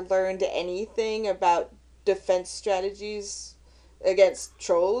read or learned anything about defense strategies against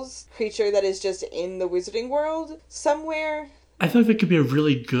trolls? Creature that is just in the wizarding world somewhere? I feel like that could be a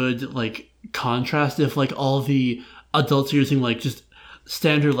really good, like, contrast if, like, all the adults are using, like, just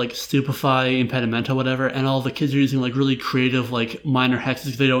standard, like, stupefy, impedimenta, whatever, and all the kids are using, like, really creative, like, minor hexes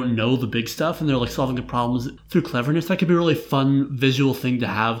because they don't know the big stuff, and they're, like, solving the problems through cleverness. That could be a really fun visual thing to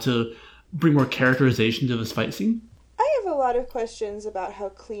have to bring more characterization to this fight scene. I have a lot of questions about how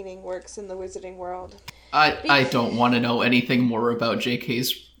cleaning works in the wizarding world. I don't want to know anything more about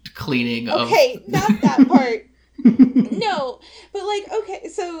JK's cleaning of... Okay, not that part. No, but, like, okay,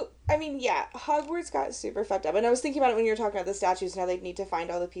 so, I mean, yeah, Hogwarts got super fucked up, and I was thinking about it when you were talking about the statues and how they'd need to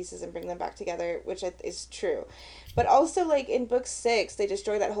find all the pieces and bring them back together, which is true. But also, like, in book 6, they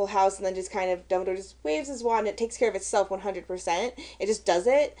destroy that whole house, and then just kind of, Dumbledore just waves his wand, and it takes care of itself 100%. It just does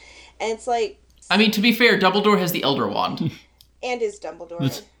it, and it's like... I mean, to be fair, Dumbledore has the Elder Wand. And is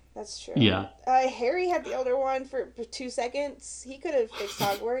Dumbledore. That's true. Yeah. Harry had the Elder Wand for 2 seconds. He could have fixed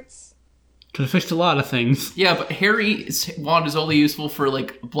Hogwarts. Could have fixed a lot of things. Yeah, but Harry's wand is only useful for,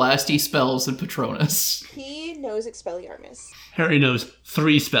 like, blasty spells and Patronus. He knows Expelliarmus. Harry knows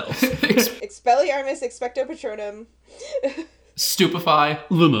 3 spells. Expelliarmus, Expecto Patronum. Stupefy.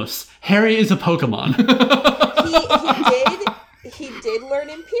 Lumos. Harry is a Pokemon. He did learn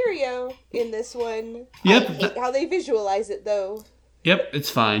Imperio in this one. Yep. I hate how they visualize it, though. Yep, it's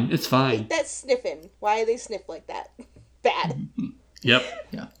fine. It's fine. That's sniffing. Why do they sniff like that? Bad. Yep.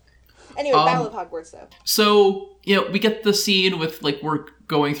 Yeah. Anyway, Battle of Hogwarts, though. So, you know, we get the scene with, like, we're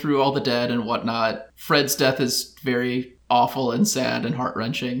going through all the dead and whatnot. Fred's death is very awful and sad and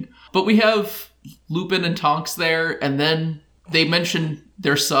heart-wrenching. But we have Lupin and Tonks there, and then they mention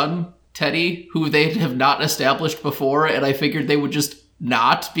their son, Teddy, who they have not established before, and I figured they would just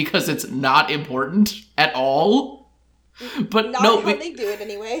not, because it's not important at all. But not no, how they do it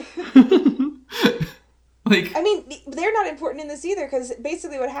anyway. Like, I mean, they're not important in this either, because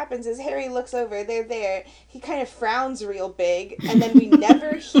basically what happens is Harry looks over, they're there, he kind of frowns real big, and then we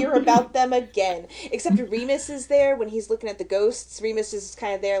never hear about them again. Except Remus is there when he's looking at the ghosts. Remus is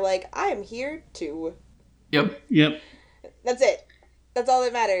kind of there like, I'm here too. Yep. Yep. That's it. That's all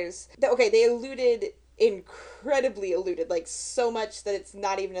that matters. Okay, they incredibly alluded, like so much that it's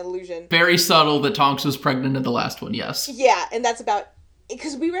not even an illusion. Very subtle that Tonks was pregnant in the last one, yes. Yeah, and that's about...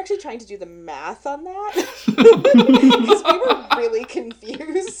 Because we were actually trying to do the math on that. Because we were really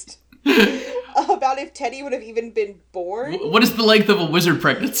confused about if Teddy would have even been born. What is the length of a wizard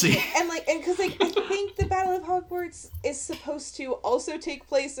pregnancy? And because I think the Battle of Hogwarts is supposed to also take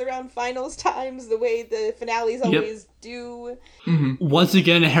place around finals times, the way the finales always do. Mm-hmm. Once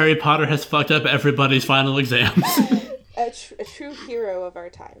again, Harry Potter has fucked up everybody's final exams. a true hero of our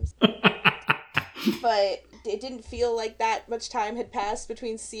times. But it didn't feel like that much time had passed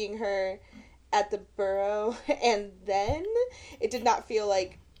between seeing her at the Burrow and then. It did not feel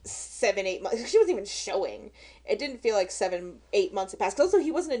like 7-8 months. She wasn't even showing. It didn't feel like 7-8 months had passed. Also,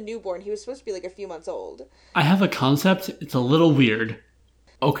 he wasn't a newborn. He was supposed to be like a few months old. I have a concept. It's a little weird.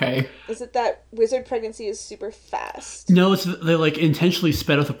 Okay. Is it that wizard pregnancy is super fast? No, it's they like intentionally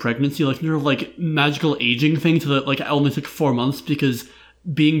sped up the pregnancy, like sort of like magical aging thing to the like only took 4 months because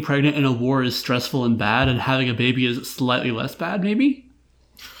being pregnant in a war is stressful and bad, and having a baby is slightly less bad, maybe?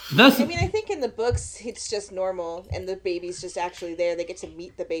 I mean, I think in the books, it's just normal, and the baby's just actually there. They get to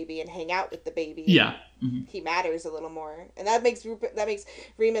meet the baby and hang out with the baby. Yeah. Mm-hmm. He matters a little more. And that makes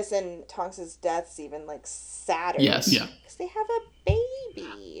Remus and Tonks' deaths even, like, sadder. Yes. Yeah. Because they have a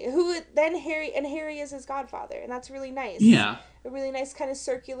baby, who then Harry is his godfather, and that's really nice. Yeah. A really nice kind of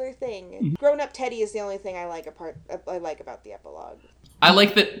circular thing. Mm-hmm. Grown-up Teddy is the only thing I like about the epilogue. I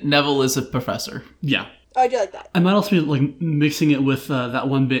like that Neville is a professor. Yeah. Oh, I do like that. I might also be like mixing it with that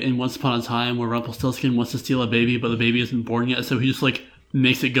one bit in Once Upon a Time where Rumpelstiltskin wants to steal a baby, but the baby isn't born yet, so he just like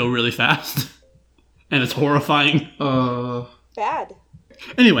makes it go really fast, and it's horrifying. Bad.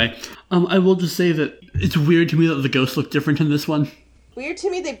 Anyway, I will just say that it's weird to me that the ghosts look different in this one. Weird to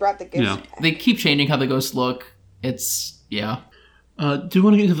me they brought the ghosts back. They keep changing how the ghosts look. It's yeah. Do you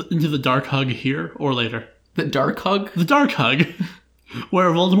want to get into the dark hug here or later? The dark hug? The dark hug. Where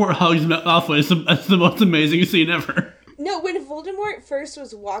Voldemort hugs Malfoy. That's the most amazing scene ever. No, when Voldemort first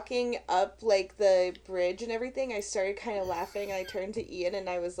was walking up, like, the bridge and everything, I started kind of laughing, and I turned to Ian, and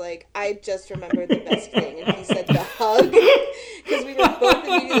I was like, I just remembered the best thing, and he said the hug, because we were both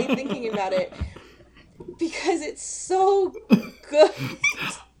immediately thinking about it, because it's so good.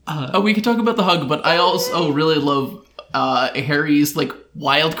 We could talk about the hug, but I also really love Harry's like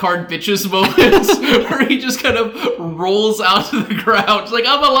wild card bitches moments where he just kind of rolls out to the ground like,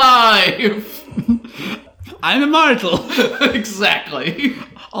 I'm alive. I'm immortal. Exactly.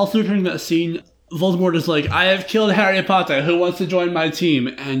 Also during that scene, Voldemort is like, I have killed Harry Potter, who wants to join my team?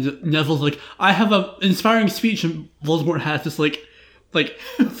 And Neville's like, I have an inspiring speech, and Voldemort has this like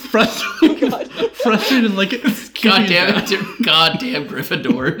frustrated like goddamn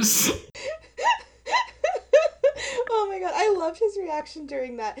Gryffindors. Oh my god, I loved his reaction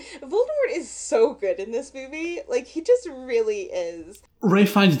during that. Voldemort is so good in this movie. Like, he just really is. Ralph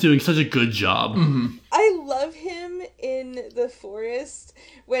Fiennes doing such a good job. Mm-hmm. I love him in the forest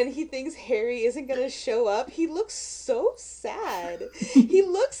when he thinks Harry isn't gonna show up. He looks so sad. He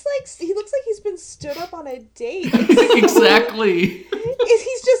looks like he's been stood up on a date. Exactly.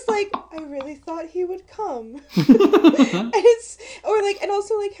 He's just like, I really thought he would come. And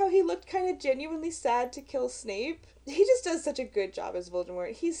also how he looked kind of genuinely sad to kill Snape. He just does such a good job as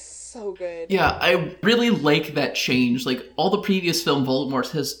Voldemort. He's so good. Yeah, I really like that change. Like, all the previous film, Voldemort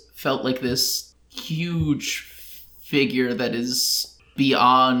has felt like this huge figure that is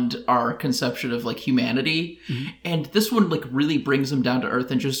beyond our conception of, like, humanity. Mm-hmm. And this one, like, really brings him down to earth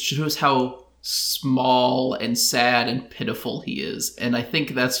and just shows how small and sad and pitiful he is. And I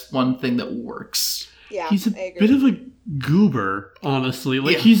think that's one thing that works. Yeah, he's a bit of a goober, honestly.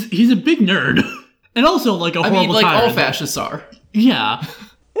 Like, he's a big nerd. And also, like, a horrible tyrant. All fascists are. Yeah.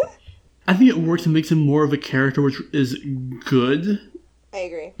 I think it works and makes him more of a character, which is good. I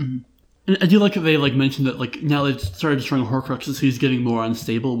agree. Mm-hmm. And I do like that they, like, mentioned that, like, now they've started destroying Horcruxes, he's getting more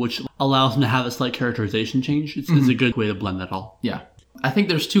unstable, which allows him to have a slight characterization change. It's a good way to blend that all. Yeah. I think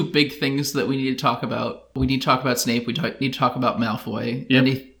there's two big things that we need to talk about. We need to talk about Snape. We need to talk about Malfoy.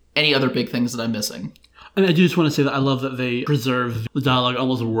 Yep. Any other big things that I'm missing? And I do just want to say that I love that they preserve the dialogue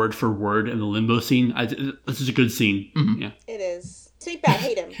almost word for word in the limbo scene. This is a good scene. Mm-hmm. Yeah, it is. Snape bad,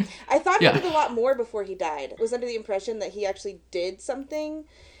 hate him. I thought he did a lot more before he died. I was under the impression that he actually did something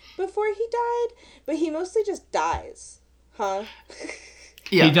before he died, but he mostly just dies. Huh?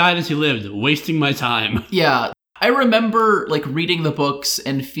 Yeah. He died as he lived, wasting my time. Yeah. I remember, like, reading the books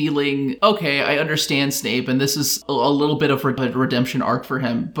and feeling, okay, I understand Snape, and this is a little bit of a redemption arc for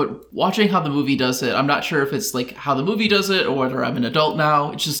him. But watching how the movie does it, I'm not sure if it's, like, how the movie does it or whether I'm an adult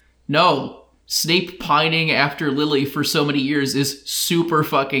now. It's just, no, Snape pining after Lily for so many years is super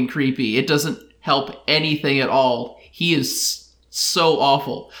fucking creepy. It doesn't help anything at all. He is so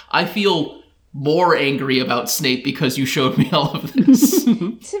awful. I feel more angry about Snape because you showed me all of this. To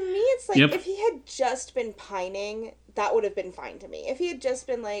me, it's like, if he had just been pining, that would have been fine to me. If he had just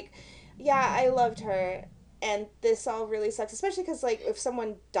been like, yeah, I loved her, and this all really sucks, especially because, like, if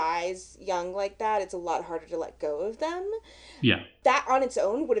someone dies young like that, it's a lot harder to let go of them. Yeah. That on its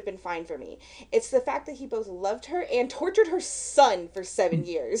own would have been fine for me. It's the fact that he both loved her and tortured her son for 7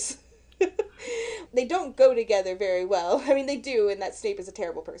 years. They don't go together very well. I mean, they do, and that Snape is a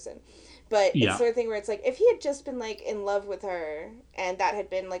terrible person. But it's sort of thing where it's like, if he had just been, like, in love with her, and that had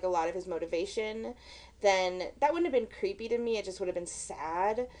been, like, a lot of his motivation, then that wouldn't have been creepy to me. It just would have been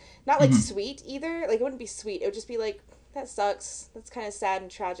sad. Not, like, sweet, either. Like, it wouldn't be sweet. It would just be like, that sucks. That's kind of sad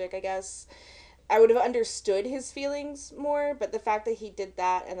and tragic, I guess. I would have understood his feelings more, but the fact that he did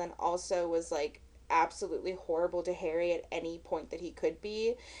that and then also was, like, absolutely horrible to Harry at any point that he could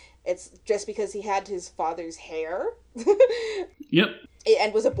be, it's just because he had his father's hair. Yep.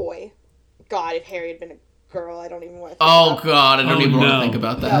 And was a boy. God, if Harry had been a girl, I don't even want to think about God, I don't even want to think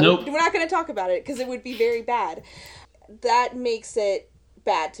about that. No, we're not going to talk about it because it would be very bad. That makes it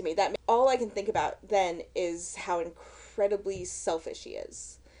bad to me. All I can think about then is how incredibly selfish he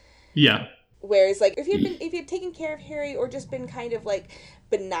is. Yeah. Whereas, like, if he had taken care of Harry or just been kind of, like,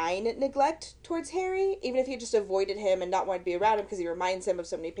 benign neglect towards Harry, even if he had just avoided him and not wanted to be around him because he reminds him of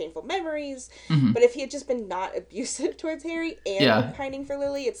so many painful memories, but if he had just been not abusive towards Harry and pining for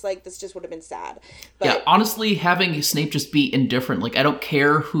Lily, it's like, this just would have been sad. But, yeah, honestly, having Snape just be indifferent, like, I don't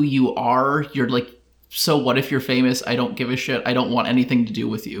care who you are, you're like, so what if you're famous? I don't give a shit. I don't want anything to do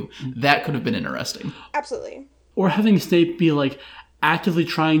with you. That could have been interesting. Absolutely. Or having Snape be, like, actively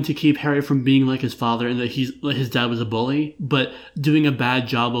trying to keep Harry from being like his father and that his dad was a bully, but doing a bad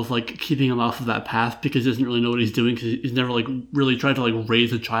job of, like, keeping him off of that path because he doesn't really know what he's doing because he's never, like, really tried to, like,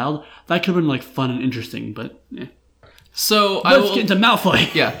 raise a child. That could have been, like, fun and interesting, but So let's get into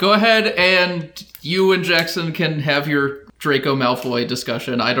Malfoy. Yeah, go ahead, and you and Jackson can have your Draco Malfoy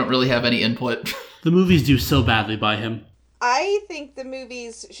discussion. I don't really have any input. The movies do so badly by him. I think the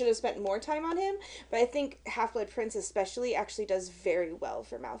movies should have spent more time on him, but I think Half-Blood Prince especially actually does very well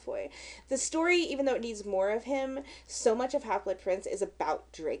for Malfoy. The story, even though it needs more of him, so much of Half-Blood Prince is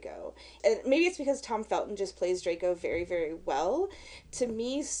about Draco. And maybe it's because Tom Felton just plays Draco very, very well. To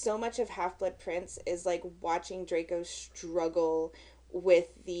me, so much of Half-Blood Prince is like watching Draco struggle with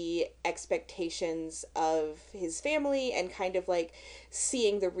the expectations of his family and kind of like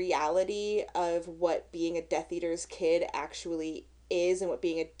seeing the reality of what being a Death Eater's kid actually is and what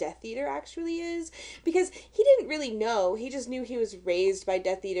being a Death Eater actually is, because he didn't really know. He just knew he was raised by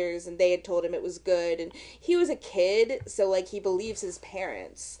Death Eaters and they had told him it was good, and he was a kid, so like he believes his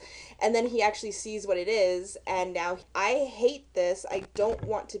parents, and then he actually sees what it is, and now I hate this, I don't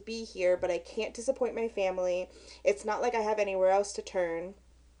want to be here, but I can't disappoint my family. It's not like I have anywhere else to turn,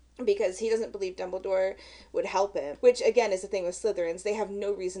 because he doesn't believe Dumbledore would help him, which again is the thing with Slytherins. They have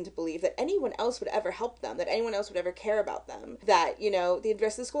no reason to believe that anyone else would ever help them, that anyone else would ever care about them, that, you know, the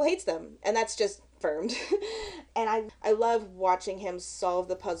rest of the school hates them, and that's just confirmed. And I love watching him solve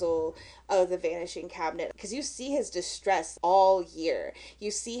the puzzle of the Vanishing Cabinet, because you see his distress all year.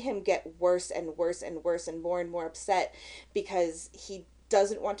 You see him get worse and worse and worse and more upset because he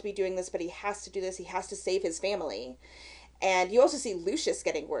doesn't want to be doing this, but he has to do this. He has to save his family. And you also see Lucius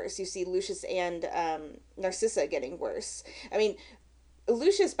getting worse. You see Lucius and Narcissa getting worse. I mean,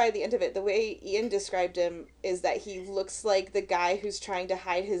 Lucius, by the end of it, the way Ian described him is that he looks like the guy who's trying to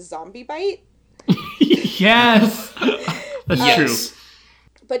hide his zombie bite. Yes! That's true.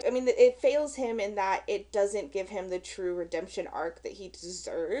 But, I mean, it fails him in that it doesn't give him the true redemption arc that he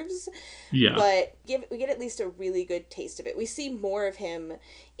deserves. Yeah. But we get at least a really good taste of it. We see more of him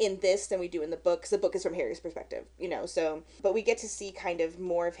in this than we do in the book, because the book is from Harry's perspective, you know, so... But we get to see kind of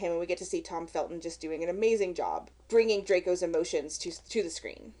more of him, and we get to see Tom Felton just doing an amazing job bringing Draco's emotions to the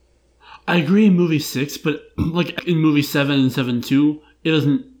screen. I agree in movie 6, but, like, in movie 7 and 7-2, it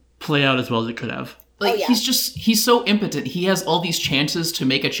doesn't play out as well as it could have. Like, he's so impotent. He has all these chances to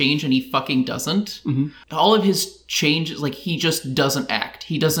make a change and he fucking doesn't. Mm-hmm. All of his changes, like, he just doesn't act.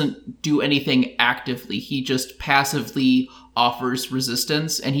 He doesn't do anything actively. He just passively offers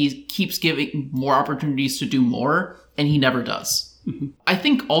resistance, and he keeps giving more opportunities to do more, and he never does. Mm-hmm. I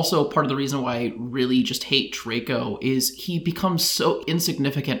think also part of the reason why I really just hate Draco is he becomes so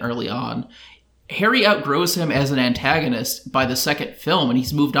insignificant early on. Harry outgrows him as an antagonist by the second film, and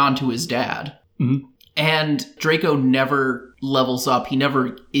he's moved on to his dad. Mm-hmm. And Draco never levels up. He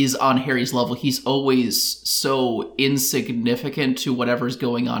never is on Harry's level. He's always so insignificant to whatever's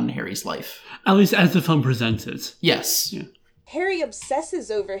going on in Harry's life. At least as the film presents it. Yes. Yeah. Harry obsesses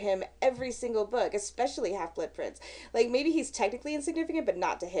over him every single book, especially Half-Blood Prince. Like, maybe he's technically insignificant, but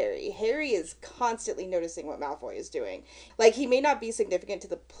not to Harry. Harry is constantly noticing what Malfoy is doing. Like, he may not be significant to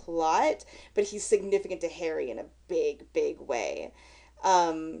the plot, but he's significant to Harry in a big, big way.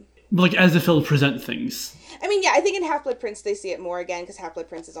 Like, as the film present things. I mean, yeah, I think in Half-Blood Prince they see it more again, because Half-Blood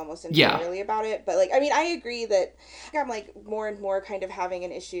Prince is almost entirely about it. But, like, I mean, I agree that I'm, like, more and more kind of having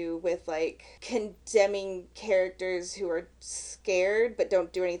an issue with, like, condemning characters who are scared but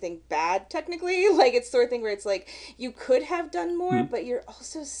don't do anything bad, technically. Like, it's sort of thing where it's like, you could have done more, but you're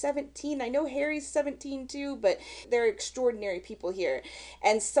also 17. I know Harry's 17 too, but they're extraordinary people here.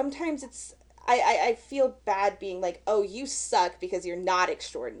 And sometimes it's... I feel bad being like, oh, you suck because you're not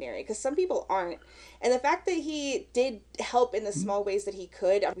extraordinary, because some people aren't. And the fact that he did help in the small ways that he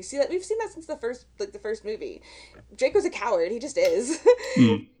could, we've seen that since the first movie. Draco's a coward. He just is.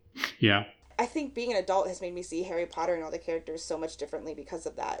 Yeah. I think being an adult has made me see Harry Potter and all the characters so much differently because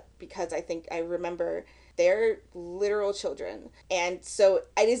of that. Because I think I remember they're literal children. And so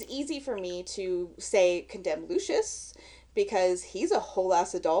it is easy for me to say condemn Lucius, because he's a whole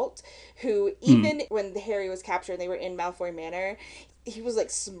ass adult who, even when Harry was captured and they were in Malfoy Manor, he was like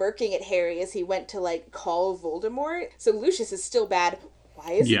smirking at Harry as he went to like call Voldemort. So Lucius is still bad.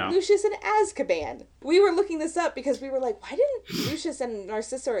 Why isn't Lucius in Azkaban? We were looking this up because we were like, why didn't Lucius and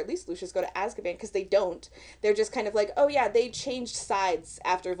Narcissa, or at least Lucius, go to Azkaban? Because they don't. They're just kind of like, oh yeah, they changed sides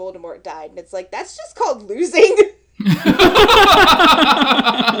after Voldemort died. And it's like, that's just called losing.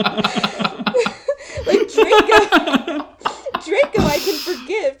 Like Draco I can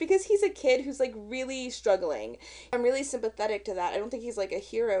forgive because he's a kid who's like really struggling. I'm really sympathetic to that. I don't think he's like a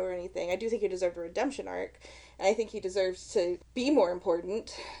hero or anything. I do think he deserved a redemption arc, and I think he deserves to be more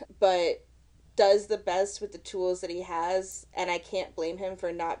important, but does the best with the tools that he has, and I can't blame him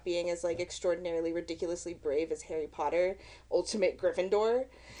for not being as like extraordinarily ridiculously brave as Harry Potter, ultimate Gryffindor.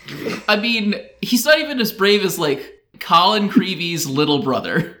 I mean, he's not even as brave as like Colin Creevy's little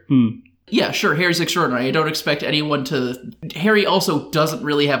brother. Yeah, sure, Harry's extraordinary. I don't expect anyone to... Harry also doesn't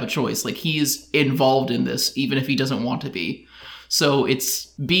really have a choice. Like, he's involved in this, even if he doesn't want to be. So it's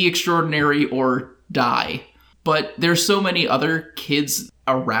be extraordinary or die. But there's so many other kids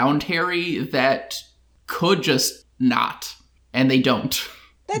around Harry that could just not. And they don't.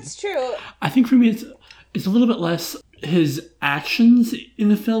 That's true. I think for me, it's a little bit less his actions in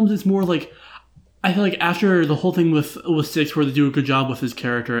the films. It's more like... I feel like after the whole thing with Six, where they do a good job with his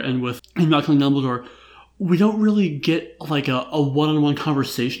character, and with Malcolm Dumbledore, we don't really get like a one-on-one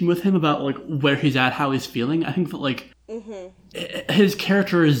conversation with him about like where he's at, how he's feeling. I think that like his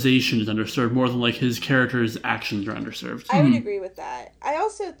characterization is underserved more than like his character's actions are underserved. I would agree with that. I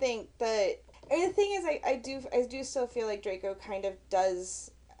also think that, I mean, the thing is, I do still feel like Draco kind of does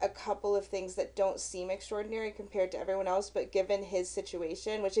a couple of things that don't seem extraordinary compared to everyone else, but given his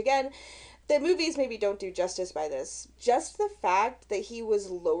situation, which again, the movies maybe don't do justice by this. Just the fact that he was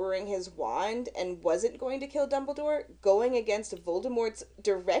lowering his wand and wasn't going to kill Dumbledore, going against Voldemort's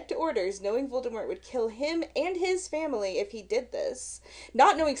direct orders, knowing Voldemort would kill him and his family if he did this,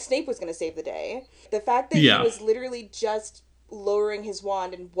 not knowing Snape was going to save the day. The fact that he was literally just lowering his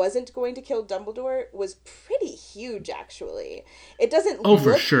wand and wasn't going to kill Dumbledore was pretty huge, actually. It doesn't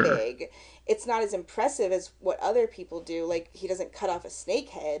look big. It's not as impressive as what other people do. Like, he doesn't cut off a snake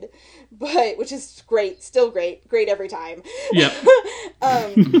head, but, which is great, still great every time. Yep.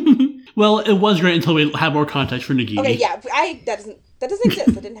 Well, it was great until we had more context for Nagini. Okay, yeah, that doesn't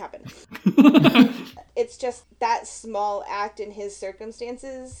exist. That didn't happen. It's just that small act in his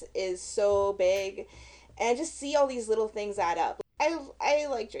circumstances is so big, and I just see all these little things add up. I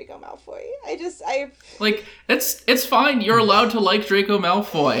like Draco Malfoy. Like, it's fine. You're allowed to like Draco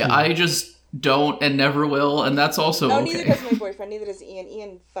Malfoy. I just don't and never will, and that's also okay. Neither does my boyfriend. Neither does Ian.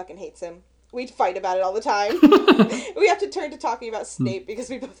 Ian fucking hates him. We fight about it all the time. We have to turn to talking about Snape because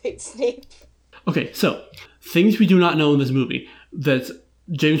we both hate Snape. Okay, so, things we do not know in this movie. That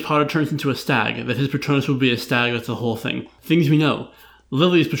James Potter turns into a stag. That his Patronus will be a stag. That's the whole thing. Things we know.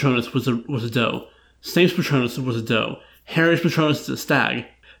 Lily's Patronus was a doe. Snape's Patronus was a doe. Harry's Patronus is a stag.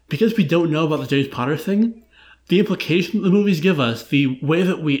 Because we don't know about the James Potter thing, the implication the movies give us, the way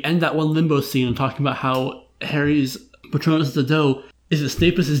that we end that one limbo scene and talking about how Harry's Patronus is a doe, is that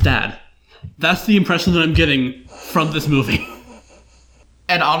Snape is his dad. That's the impression that I'm getting from this movie.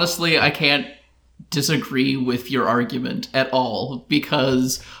 And honestly, I can't disagree with your argument at all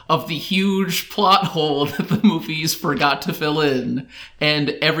because of the huge plot hole that the movies forgot to fill in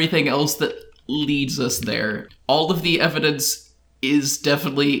and everything else that leads us there. All of the evidence is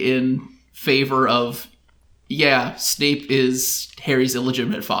definitely in favor of, yeah, Snape is Harry's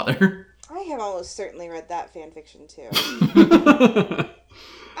illegitimate father. I I have almost certainly read that fan fiction too.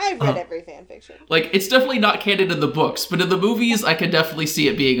 I've read every fan fiction. Like, it's definitely not canon in the books, but in the movies, I can definitely see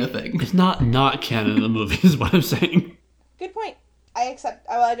it being a thing. It's not canon in the movies, is what I'm saying. Good point. I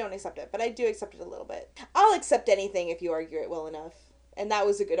don't accept it, but I do accept it a little bit. I'll accept anything if you argue it well enough. And that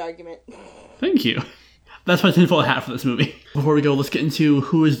was a good argument. Thank you. That's my tinfoil hat for this movie. Before we go, let's get into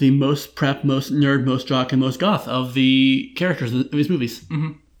who is the most prep, most nerd, most jock, and most goth of the characters in these movies.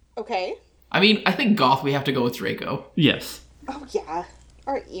 Mm-hmm. Okay. I mean, I think goth, we have to go with Draco. Yes. Oh, yeah.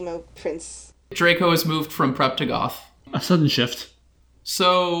 Our emo prince. Draco has moved from prep to goth. A sudden shift.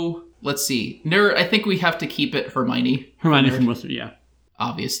 So, let's see. Nerd, I think we have to keep it Hermione. Hermione from most of it, yeah.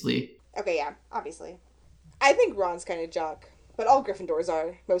 Obviously. Okay, yeah, obviously. I think Ron's kind of jock, but all Gryffindors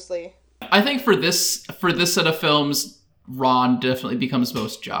are, mostly. I think for this set of films, Ron definitely becomes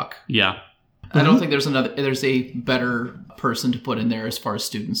most jock. Yeah. I don't think there's a better person to put in there as far as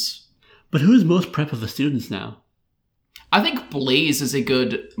students. But who is most prep of the students now? I think Blaise is a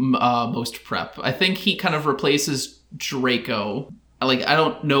good most prep. I think he kind of replaces Draco. Like, I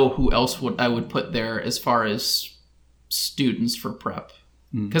don't know who else I would put there as far as students for prep.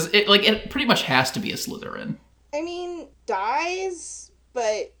 Because it pretty much has to be a Slytherin. I mean, dies,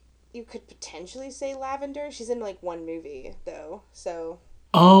 but you could potentially say Lavender. She's in like one movie though, so.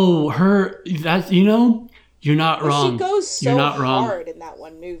 Oh, you're not wrong. She goes so you're not hard wrong. in that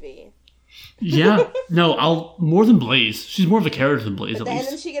one movie. Yeah, no, I'll more than Blaise. She's more of a character than Blaise, at least. And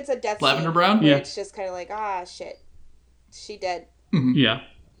then she gets a death Lavender scene Brown? where Yeah. it's just kind of like, shit, she dead. Mm-hmm. Yeah.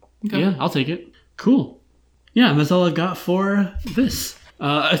 Okay. Yeah, I'll take it. Cool. Yeah, and that's all I've got for this.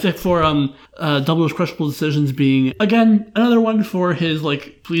 Except for Dumbledore's questionable decisions being, again, another one for his,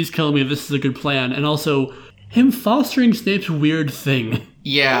 like, please kill me, this is a good plan. And also, him fostering Snape's weird thing.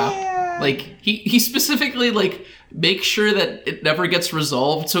 Yeah. Like, he specifically, like, makes sure that it never gets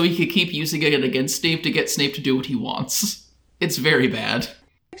resolved so he can keep using it against Snape to get Snape to do what he wants. It's very bad.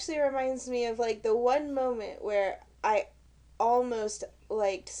 Actually reminds me of, like, the one moment where I almost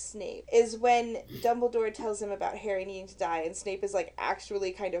liked Snape is when Dumbledore tells him about Harry needing to die, and Snape is like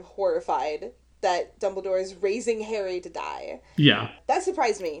actually kind of horrified that Dumbledore is raising Harry to die. Yeah. That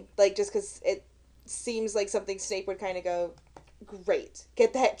surprised me, like, just because it seems like something Snape would kind of go, great,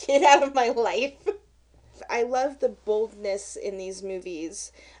 get that kid out of my life. I love the boldness in these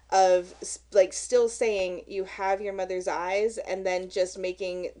movies of, like, still saying you have your mother's eyes and then just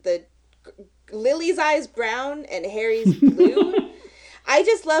making the Lily's eyes brown and Harry's blue. I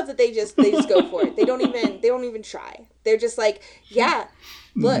just love that they just go for it. They don't even try. They're just like, yeah,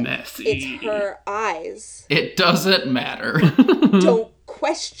 look, Messy. It's her eyes. It doesn't matter. Don't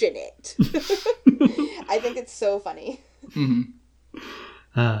question it. I think it's so funny. Mm-hmm.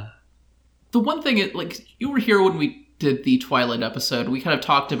 The one thing, like, you were here when we did the Twilight episode. We kind of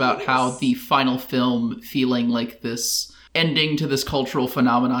talked about how the final film feeling like this ending to this cultural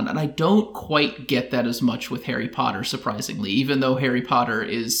phenomenon, and I don't quite get that as much with Harry Potter, surprisingly, even though Harry Potter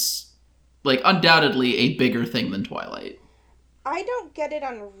is, like, undoubtedly a bigger thing than Twilight. I don't get it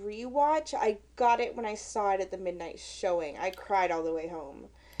on rewatch. I got it when I saw it at the midnight showing. I cried all the way home.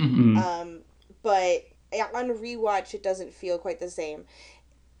 Mm-hmm. But on rewatch, it doesn't feel quite the same.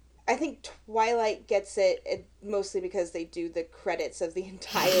 I think Twilight gets it mostly because they do the credits of the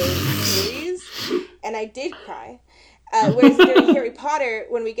entire series, and I did cry. Whereas during Harry Potter,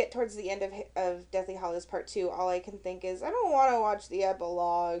 when we get towards the end of Deathly Hallows Part 2, all I can think is, I don't want to watch the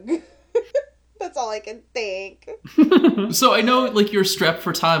epilogue. That's all I can think. So I know, like, you're strapped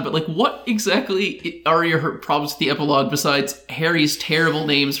for time, but, like, what exactly are your problems with the epilogue besides Harry's terrible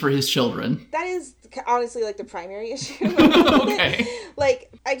names for his children? That is honestly, like, the primary issue. Okay.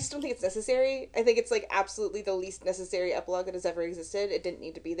 Like, I just don't think it's necessary. I think it's, like, absolutely the least necessary epilogue that has ever existed. It didn't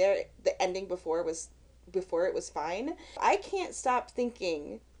need to be there. The ending before it was fine. I can't stop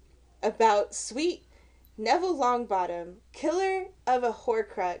thinking about sweet Neville Longbottom, killer of a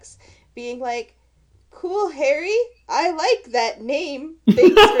Horcrux, being like, cool, Harry, I like that name.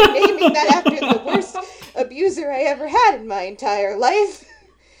 Thanks for naming that after the worst abuser I ever had in my entire life.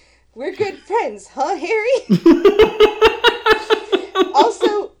 We're good friends, huh, Harry?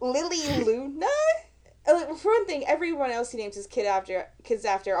 Also, Lily Luna? For one thing, everyone else he names his kids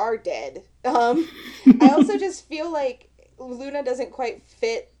after are dead. I also just feel like Luna doesn't quite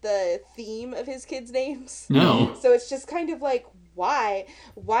fit the theme of his kids' names. No. So it's just kind of like, why?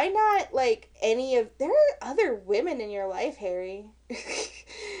 Why not, like, there are other women in your life, Harry.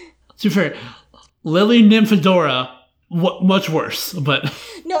 To be fair, Lily Nymphadora, much worse, but...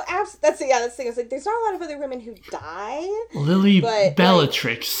 No, that's the thing. It's like, there's not a lot of other women who die. Lily but,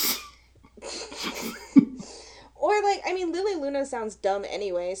 Bellatrix. Or, like, I mean, Lily Luna sounds dumb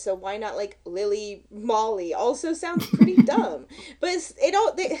anyway, so why not, like, Lily Molly also sounds pretty dumb. But he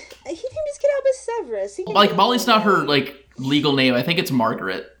named his kid Albus Severus. Like, Molly's not her, like, legal name. I think it's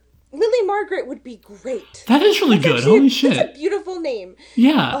Margaret. Lily Margaret would be great. That is really good. Holy shit. That's a beautiful name.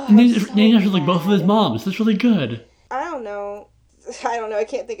 Yeah, named after, like, both of his moms. That's really good. I don't know. I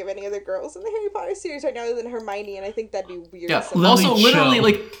can't think of any other girls in the Harry Potter series right now other than Hermione, and I think that'd be weird. Yeah. Also, literally,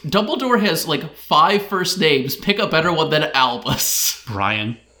 like, Dumbledore has, like, 5 first names. Pick a better one than Albus.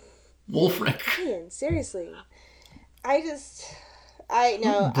 Brian. Wulfric. Brian, seriously. I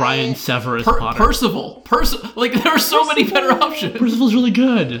know. Brian Severus Potter. Percival. Like, there are so many better options. Percival's really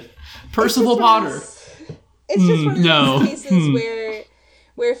good. Percival Potter. It's just one of those cases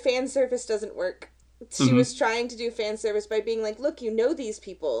where fan service doesn't work. She was trying to do fan service by being like, look, you know these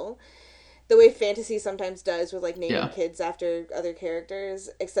people. The way fantasy sometimes does with, like, naming kids after other characters.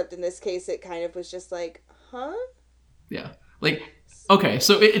 Except in this case, it kind of was just like, huh? Yeah. Like, okay,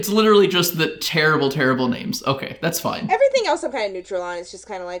 so it's literally just the terrible, terrible names. Okay, that's fine. Everything else I'm kind of neutral on. It's just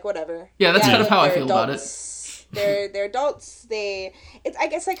kind of like, whatever. Yeah, that's kind of how I feel about it. They're adults. It's I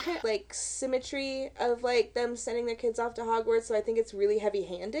guess, like, kind of like symmetry of, like, them sending their kids off to Hogwarts. So I think it's really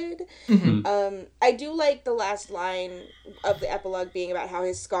heavy-handed. Mm-hmm. I do like the last line of the epilogue being about how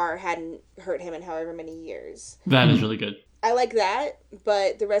his scar hadn't hurt him in however many years. That is really good. I like that,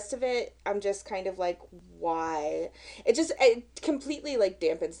 but the rest of it, I'm just kind of like, why? It completely, like,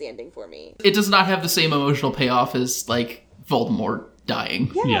 dampens the ending for me. It does not have the same emotional payoff as, like, Voldemort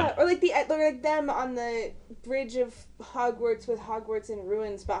dying. Yeah. Or like them on the bridge of Hogwarts with Hogwarts in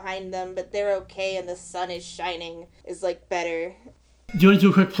ruins behind them, but they're okay and the sun is shining is, like, better. Do you want to do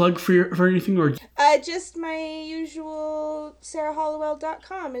a quick plug for anything, or? Just my usual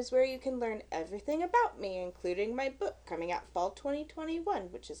sarahhollowell.com is where you can learn everything about me, including my book coming out fall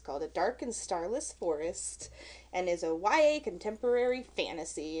 2021, which is called A Dark and Starless Forest, and is a YA contemporary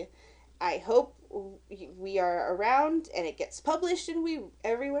fantasy. I hope we are around and it gets published and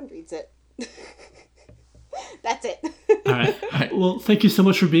everyone reads it. That's it. All right. Well, thank you so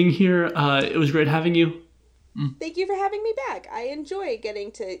much for being here. It was great having you. Thank you for having me back. I enjoy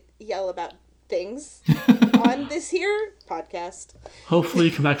getting to yell about things on this here podcast. Hopefully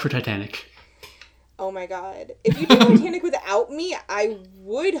you come back for Titanic. Oh my god. If you did Titanic without me, I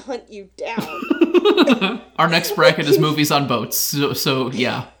would hunt you down. Our next bracket is movies on boats. So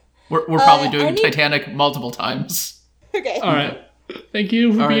yeah. We're probably doing Titanic multiple times. Okay. All right. Thank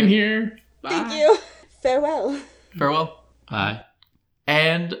you for being here. Bye. Thank you. Farewell. Farewell. Bye.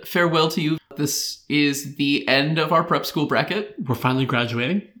 And farewell to you. This is the end of our prep school bracket. We're finally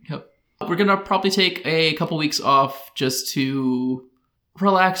graduating. Yep. We're going to probably take a couple weeks off just to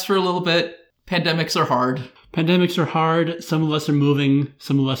relax for a little bit. Pandemics are hard. Some of us are moving.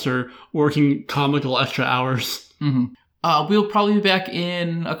 Some of us are working comical extra hours. Mm-hmm. We'll probably be back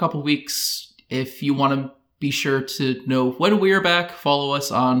in a couple weeks. If you want to be sure to know when we are back, follow us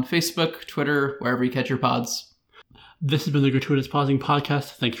on Facebook, Twitter, wherever you catch your pods. This has been the Gratuitous Pausing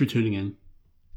Podcast. Thanks for tuning in.